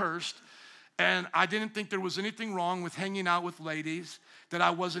 and I cursed, and I didn't think there was anything wrong with hanging out with ladies that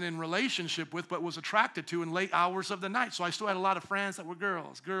I wasn't in relationship with but was attracted to in late hours of the night. So I still had a lot of friends that were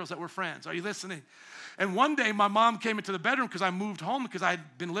girls that were friends. Are you listening? And one day my mom came into the bedroom because I moved home because I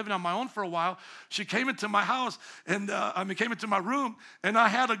had been living on my own for a while. She came into my house and came into my room, and I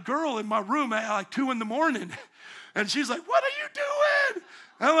had a girl in my room at like 2 a.m. And she's like, "What are you doing?"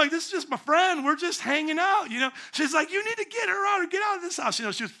 And I'm like, "This is just my friend. We're just hanging out, you know." She's like, "You need to get her out or get out of this house." You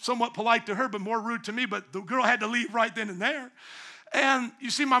know, she was somewhat polite to her, but more rude to me. But the girl had to leave right then and there. And you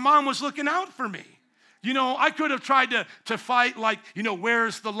see, my mom was looking out for me. You know, I could have tried to fight like, you know,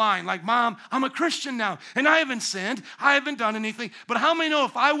 where's the line? Like, "Mom, I'm a Christian now, and I haven't sinned. I haven't done anything." But how many know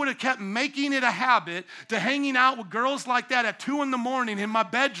if I would have kept making it a habit to hanging out with girls like that at 2 a.m. in my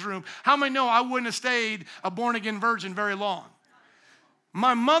bedroom, how many know I wouldn't have stayed a born-again virgin very long?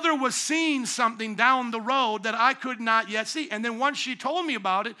 My mother was seeing something down the road that I could not yet see. And then once she told me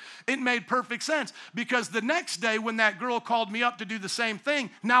about it, it made perfect sense. Because the next day when that girl called me up to do the same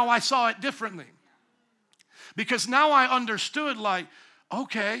thing, now I saw it differently. Because now I understood, like,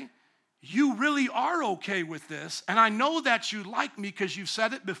 okay, you really are okay with this. And I know that you like me because you've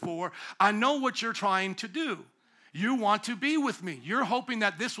said it before. I know what you're trying to do. You want to be with me. You're hoping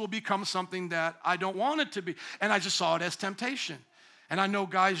that this will become something that I don't want it to be. And I just saw it as temptation. And I know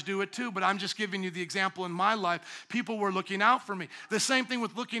guys do it too, but I'm just giving you the example in my life. People were looking out for me. The same thing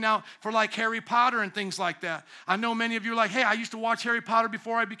with looking out for like Harry Potter and things like that. I know many of you are like, "Hey, I used to watch Harry Potter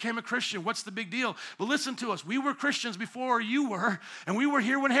before I became a Christian. What's the big deal?" But listen to us. We were Christians before you were, and we were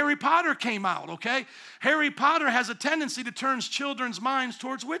here when Harry Potter came out, okay? Harry Potter has a tendency to turn children's minds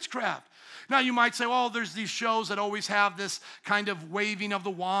towards witchcraft. Now, you might say, "Oh, there's these shows that always have this kind of waving of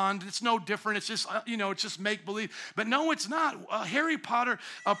the wand. It's no different. It's just, it's just make-believe." But no, it's not. Harry Potter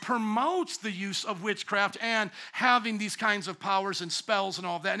promotes the use of witchcraft and having these kinds of powers and spells and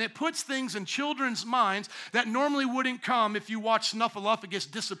all of that. And it puts things in children's minds that normally wouldn't come if you watch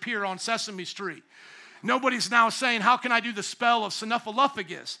Snuffleupagus disappear on Sesame Street. Nobody's now saying, "How can I do the spell of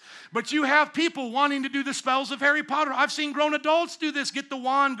Snuffleupagus?" But you have people wanting to do the spells of Harry Potter. I've seen grown adults do this. Get the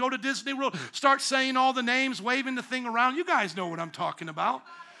wand, go to Disney World, start saying all the names, waving the thing around. You guys know what I'm talking about.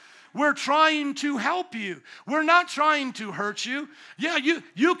 We're trying to help you. We're not trying to hurt you. Yeah,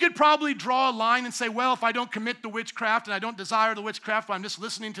 you could probably draw a line and say, "Well, if I don't commit the witchcraft and I don't desire the witchcraft, I'm just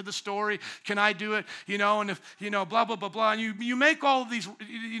listening to the story, can I do it?" And if, blah, blah, blah, blah. And you make all of these,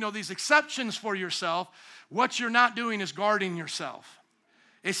 these exceptions for yourself. What you're not doing is guarding yourself.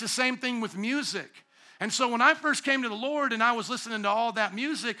 It's the same thing with music. And so when I first came to the Lord and I was listening to all that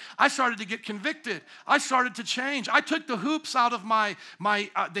music, I started to get convicted. I started to change. I took the hoops out of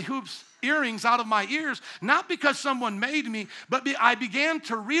earrings out of my ears, not because someone made me, but I began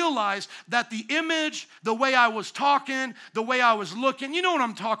to realize that the image, the way I was talking, the way I was looking, you know what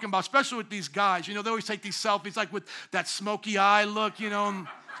I'm talking about, especially with these guys. You know, they always take these selfies like with that smoky eye look, you know, and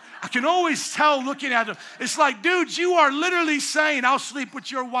I can always tell looking at them. It's like, dude, you are literally saying, I'll sleep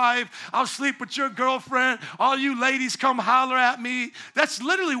with your wife. I'll sleep with your girlfriend. All you ladies come holler at me. That's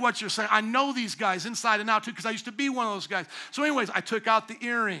literally what you're saying. I know these guys inside and out too because I used to be one of those guys. So anyways, I took out the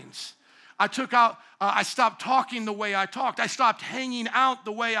earrings. I stopped talking the way I talked. I stopped hanging out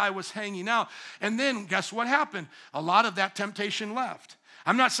the way I was hanging out. And then guess what happened? A lot of that temptation left.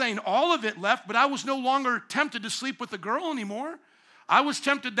 I'm not saying all of it left, but I was no longer tempted to sleep with a girl anymore. I was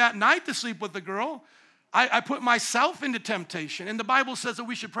tempted that night to sleep with a girl. I put myself into temptation. And the Bible says that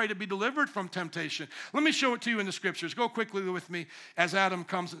we should pray to be delivered from temptation. Let me show it to you in the scriptures. Go quickly with me as Adam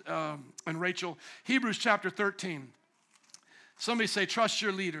comes and Rachel. Hebrews chapter 13. Somebody say, trust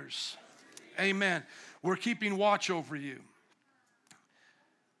your leaders. Amen. We're keeping watch over you.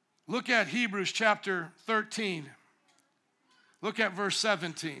 Look at Hebrews chapter 13. Look at verse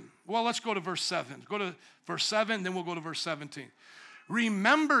 17. Well, let's go to verse 7. Go to verse 7, then we'll go to verse 17.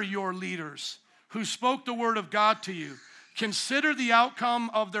 Remember your leaders who spoke the word of God to you. Consider the outcome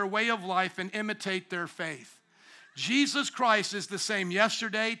of their way of life and imitate their faith. Jesus Christ is the same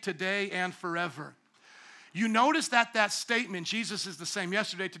yesterday, today, and forever. You notice that statement, Jesus is the same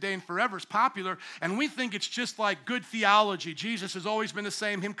yesterday, today, and forever, is popular, and we think it's just like good theology. Jesus has always been the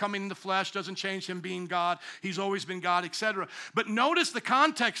same. Him coming in the flesh doesn't change him being God. He's always been God, etc. But notice the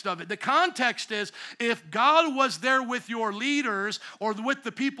context of it. The context is, if God was there with your leaders or with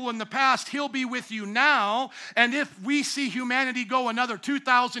the people in the past, he'll be with you now. And if we see humanity go another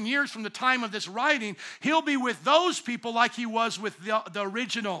 2,000 years from the time of this writing, he'll be with those people like he was with the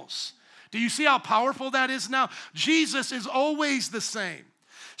originals. Do you see how powerful that is now? Jesus is always the same.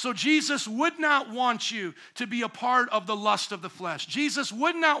 So Jesus would not want you to be a part of the lust of the flesh. Jesus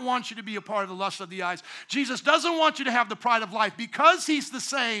would not want you to be a part of the lust of the eyes. Jesus doesn't want you to have the pride of life because he's the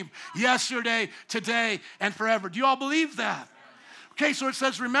same yesterday, today, and forever. Do you all believe that? Okay, so it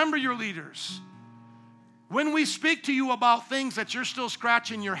says, remember your leaders. When we speak to you about things that you're still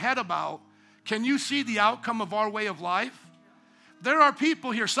scratching your head about, can you see the outcome of our way of life? There are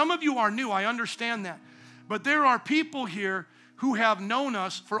people here, some of you are new, I understand that. But there are people here who have known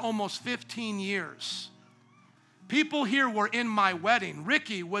us for almost 15 years. People here were in my wedding.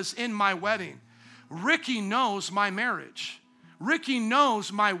 Ricky was in my wedding. Ricky knows my marriage. Ricky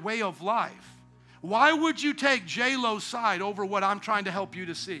knows my way of life. Why would you take J-Lo's side over what I'm trying to help you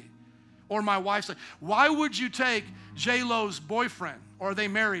to see? Or my wife's side? Why would you take J-Lo's boyfriend? Or are they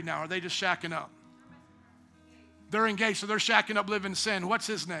married now? Are they just shacking up? They're engaged, so they're shacking up, living in sin. What's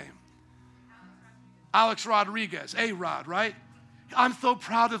his name? Alex Rodriguez, A-Rod, right? I'm so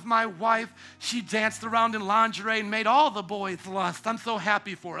proud of my wife. She danced around in lingerie and made all the boys lust. I'm so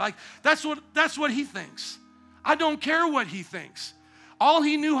happy for her. Like, that's what he thinks. I don't care what he thinks. All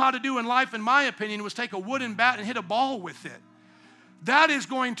he knew how to do in life, in my opinion, was take a wooden bat and hit a ball with it. That is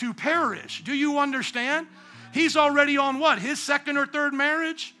going to perish. Do you understand? He's already on what? His second or third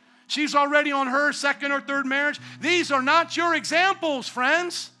marriage? She's already on her second or third marriage. These are not your examples,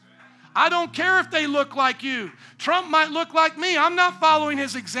 friends. I don't care if they look like you. Trump might look like me. I'm not following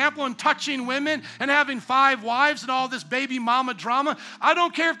his example and touching women and having 5 wives and all this baby mama drama. I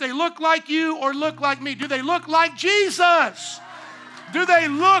don't care if they look like you or look like me. Do they look like Jesus? Do they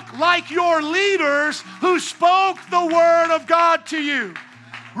look like your leaders who spoke the word of God to you?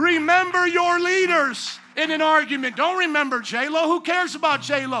 Remember your leaders. In an argument, don't remember J-Lo. Who cares about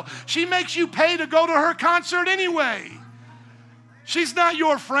J-Lo? She makes you pay to go to her concert anyway. She's not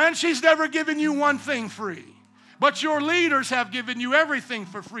your friend. She's never given you one thing free. But your leaders have given you everything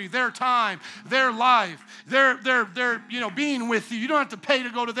for free. Their time, their life, their being with you. You don't have to pay to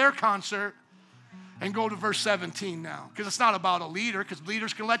go to their concert. And go to verse 17 now. Because it's not about a leader, because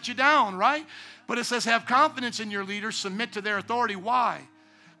leaders can let you down, right? But it says, have confidence in your leaders, submit to their authority. Why?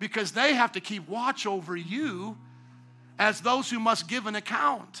 Because they have to keep watch over you as those who must give an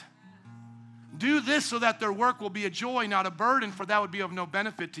account. Do this so that their work will be a joy, not a burden, for that would be of no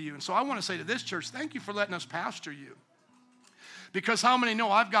benefit to you. And so I want to say to this church, thank you for letting us pastor you. Because how many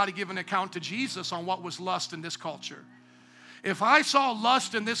know I've got to give an account to Jesus on what was lust in this culture? If I saw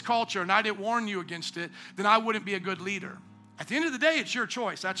lust in this culture and I didn't warn you against it, then I wouldn't be a good leader. At the end of the day, it's your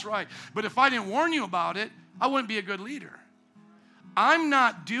choice, that's right. But if I didn't warn you about it, I wouldn't be a good leader. I'm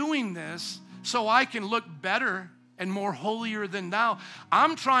not doing this so I can look better and more holier than thou.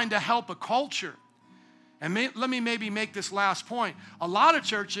 I'm trying to help a culture And let me maybe make this last point. A lot of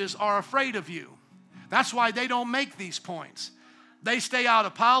churches are afraid of you. That's why they don't make these points. They stay out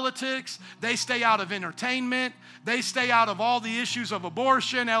of politics. They stay out of entertainment. They stay out of all the issues of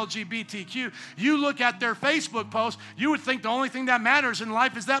abortion, LGBTQ. You look at their Facebook posts, you would think the only thing that matters in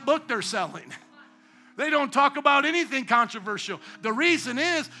life is that book they're selling. They don't talk about anything controversial. The reason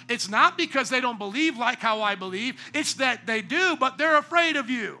is, it's not because they don't believe like how I believe. It's that they do, but they're afraid of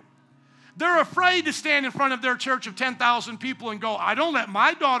you. They're afraid to stand in front of their church of 10,000 people and go, I don't let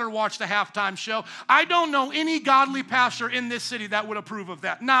my daughter watch the halftime show. I don't know any godly pastor in this city that would approve of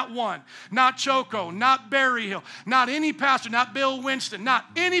that. Not one. Not Choco. Not Berryhill. Not any pastor. Not Bill Winston. Not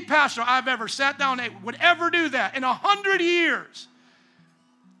any pastor I've ever sat down and would ever do that in 100 years.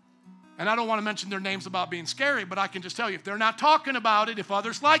 And I don't want to mention their names about being scary, but I can just tell you, if they're not talking about it, if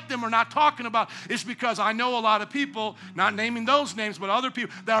others like them are not talking about it, it's because I know a lot of people, not naming those names, but other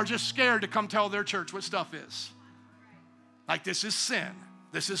people that are just scared to come tell their church what stuff is. Like, this is sin.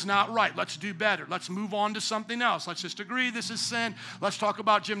 This is not right. Let's do better. Let's move on to something else. Let's just agree this is sin. Let's talk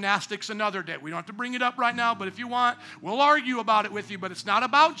about gymnastics another day. We don't have to bring it up right now, but if you want, we'll argue about it with you. But it's not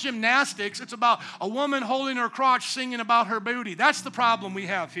about gymnastics. It's about a woman holding her crotch singing about her booty. That's the problem we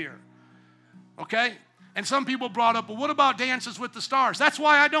have here. Okay? And some people brought up, well, what about Dances with the Stars? That's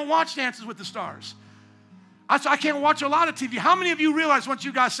why I don't watch Dances with the Stars. I can't watch a lot of TV. How many of you realize once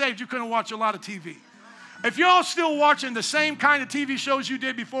you got saved, you couldn't watch a lot of TV? If you're all still watching the same kind of TV shows you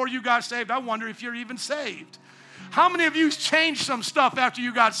did before you got saved, I wonder if you're even saved. How many of you changed some stuff after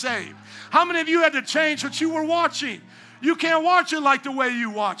you got saved? How many of you had to change what you were watching? You can't watch it like the way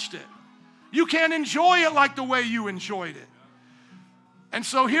you watched it. You can't enjoy it like the way you enjoyed it. And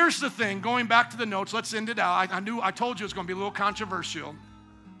so here's the thing, going back to the notes, let's end it out. I told you it was going to be a little controversial.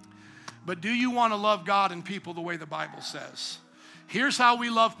 But do you want to love God and people the way the Bible says? Here's how we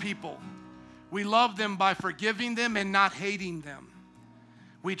love people. We love them by forgiving them and not hating them.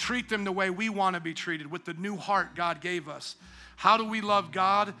 We treat them the way we want to be treated, with the new heart God gave us. How do we love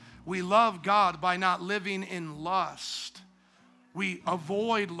God? We love God by not living in lust. We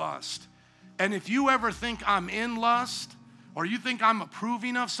avoid lust. And if you ever think I'm in lust, or you think I'm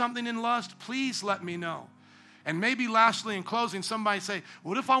approving of something in lust, please let me know. And maybe lastly, in closing, somebody say,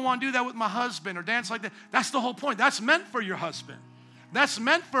 what if I want to do that with my husband or dance like that? That's the whole point. That's meant for your husband. That's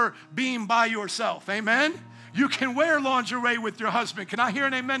meant for being by yourself. Amen? You can wear lingerie with your husband. Can I hear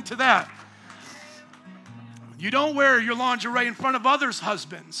an amen to that? You don't wear your lingerie in front of others'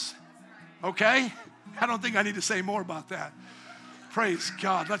 husbands. Okay? I don't think I need to say more about that. Praise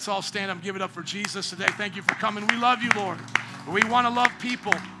God. Let's all stand up and give it up for Jesus today. Thank you for coming. We love you, Lord. We want to love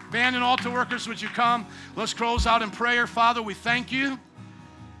people. Band and altar workers, would you come? Let's close out in prayer. Father, we thank you.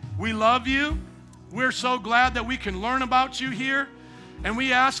 We love you. We're so glad that we can learn about you here. And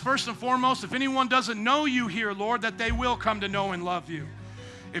we ask, first and foremost, if anyone doesn't know you here, Lord, that they will come to know and love you.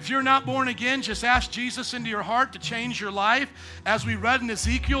 If you're not born again, just ask Jesus into your heart to change your life. As we read in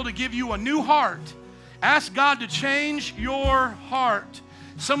Ezekiel, to give you a new heart. Ask God to change your heart.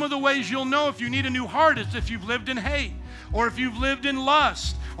 Some of the ways you'll know if you need a new heart is if you've lived in hate, or if you've lived in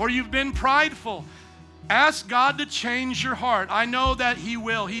lust, or you've been prideful. Ask God to change your heart. I know that He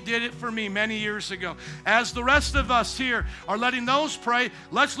will. He did it for me many years ago. As the rest of us here are letting those pray,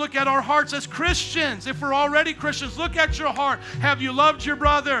 let's look at our hearts as Christians. If we're already Christians, look at your heart. Have you loved your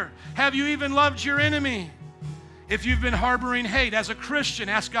brother? Have you even loved your enemy? If you've been harboring hate as a Christian,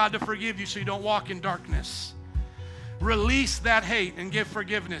 ask God to forgive you so you don't walk in darkness. Release that hate and give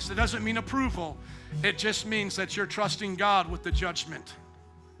forgiveness. It doesn't mean approval. It just means that you're trusting God with the judgment.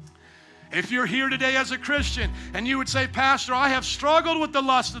 If you're here today as a Christian and you would say, Pastor, I have struggled with the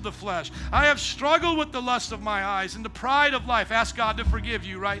lust of the flesh. I have struggled with the lust of my eyes and the pride of life. Ask God to forgive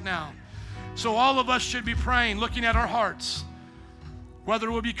you right now. So all of us should be praying, looking at our hearts, whether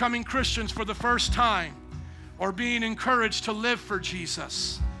we're becoming Christians for the first time or being encouraged to live for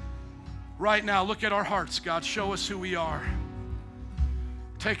Jesus. Right now, look at our hearts, God. Show us who we are.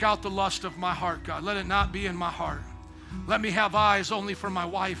 Take out the lust of my heart, God. Let it not be in my heart. Let me have eyes only for my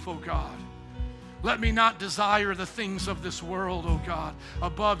wife, oh God. Let me not desire the things of this world, oh God,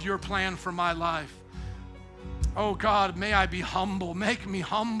 above your plan for my life. Oh God, may I be humble. Make me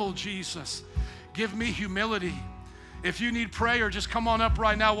humble, Jesus. Give me humility. If you need prayer, just come on up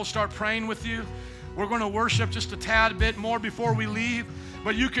right now. We'll start praying with you. We're going to worship just a tad bit more before we leave.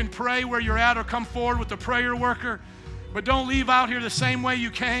 But you can pray where you're at or come forward with the prayer worker. But don't leave out here the same way you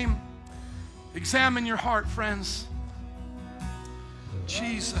came. Examine your heart, friends.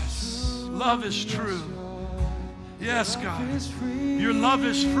 Jesus, love is true. Yes, God. Your love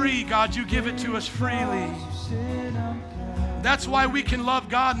is free, God. You give it to us freely. That's why we can love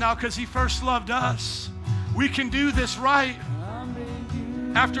God now, because He first loved us. we can do this right.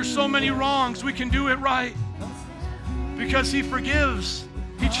 After so many wrongs, we can do it right. Because He forgives.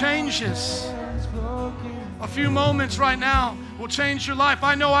 He changes. A few moments right now will change your life.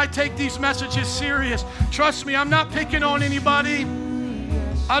 I know I take these messages serious. Trust me, I'm not picking on anybody.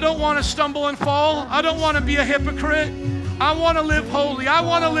 I don't want to stumble and fall. I don't want to be a hypocrite. I want to live holy. I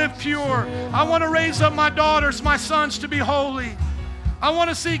want to live pure. I want to raise up my daughters, my sons to be holy. I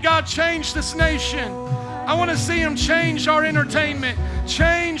want to see God change this nation. I want to see Him change our entertainment,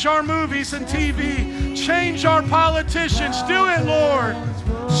 change our movies and TV, change our politicians. Do it, Lord.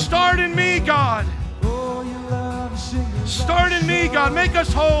 Start in me, God. Start in me, God. Make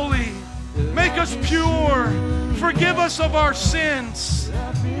us holy. Make us pure. Forgive us of our sins.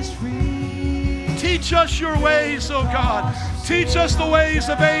 Teach us your ways, oh God. Teach us the ways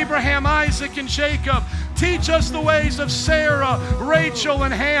of Abraham, Isaac, and Jacob. Teach us the ways of Sarah, Rachel,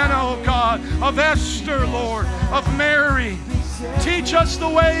 and Hannah, oh God. Of Esther, Lord. Of Mary. Teach us the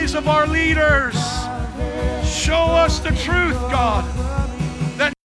ways of our leaders. Show us the truth, God.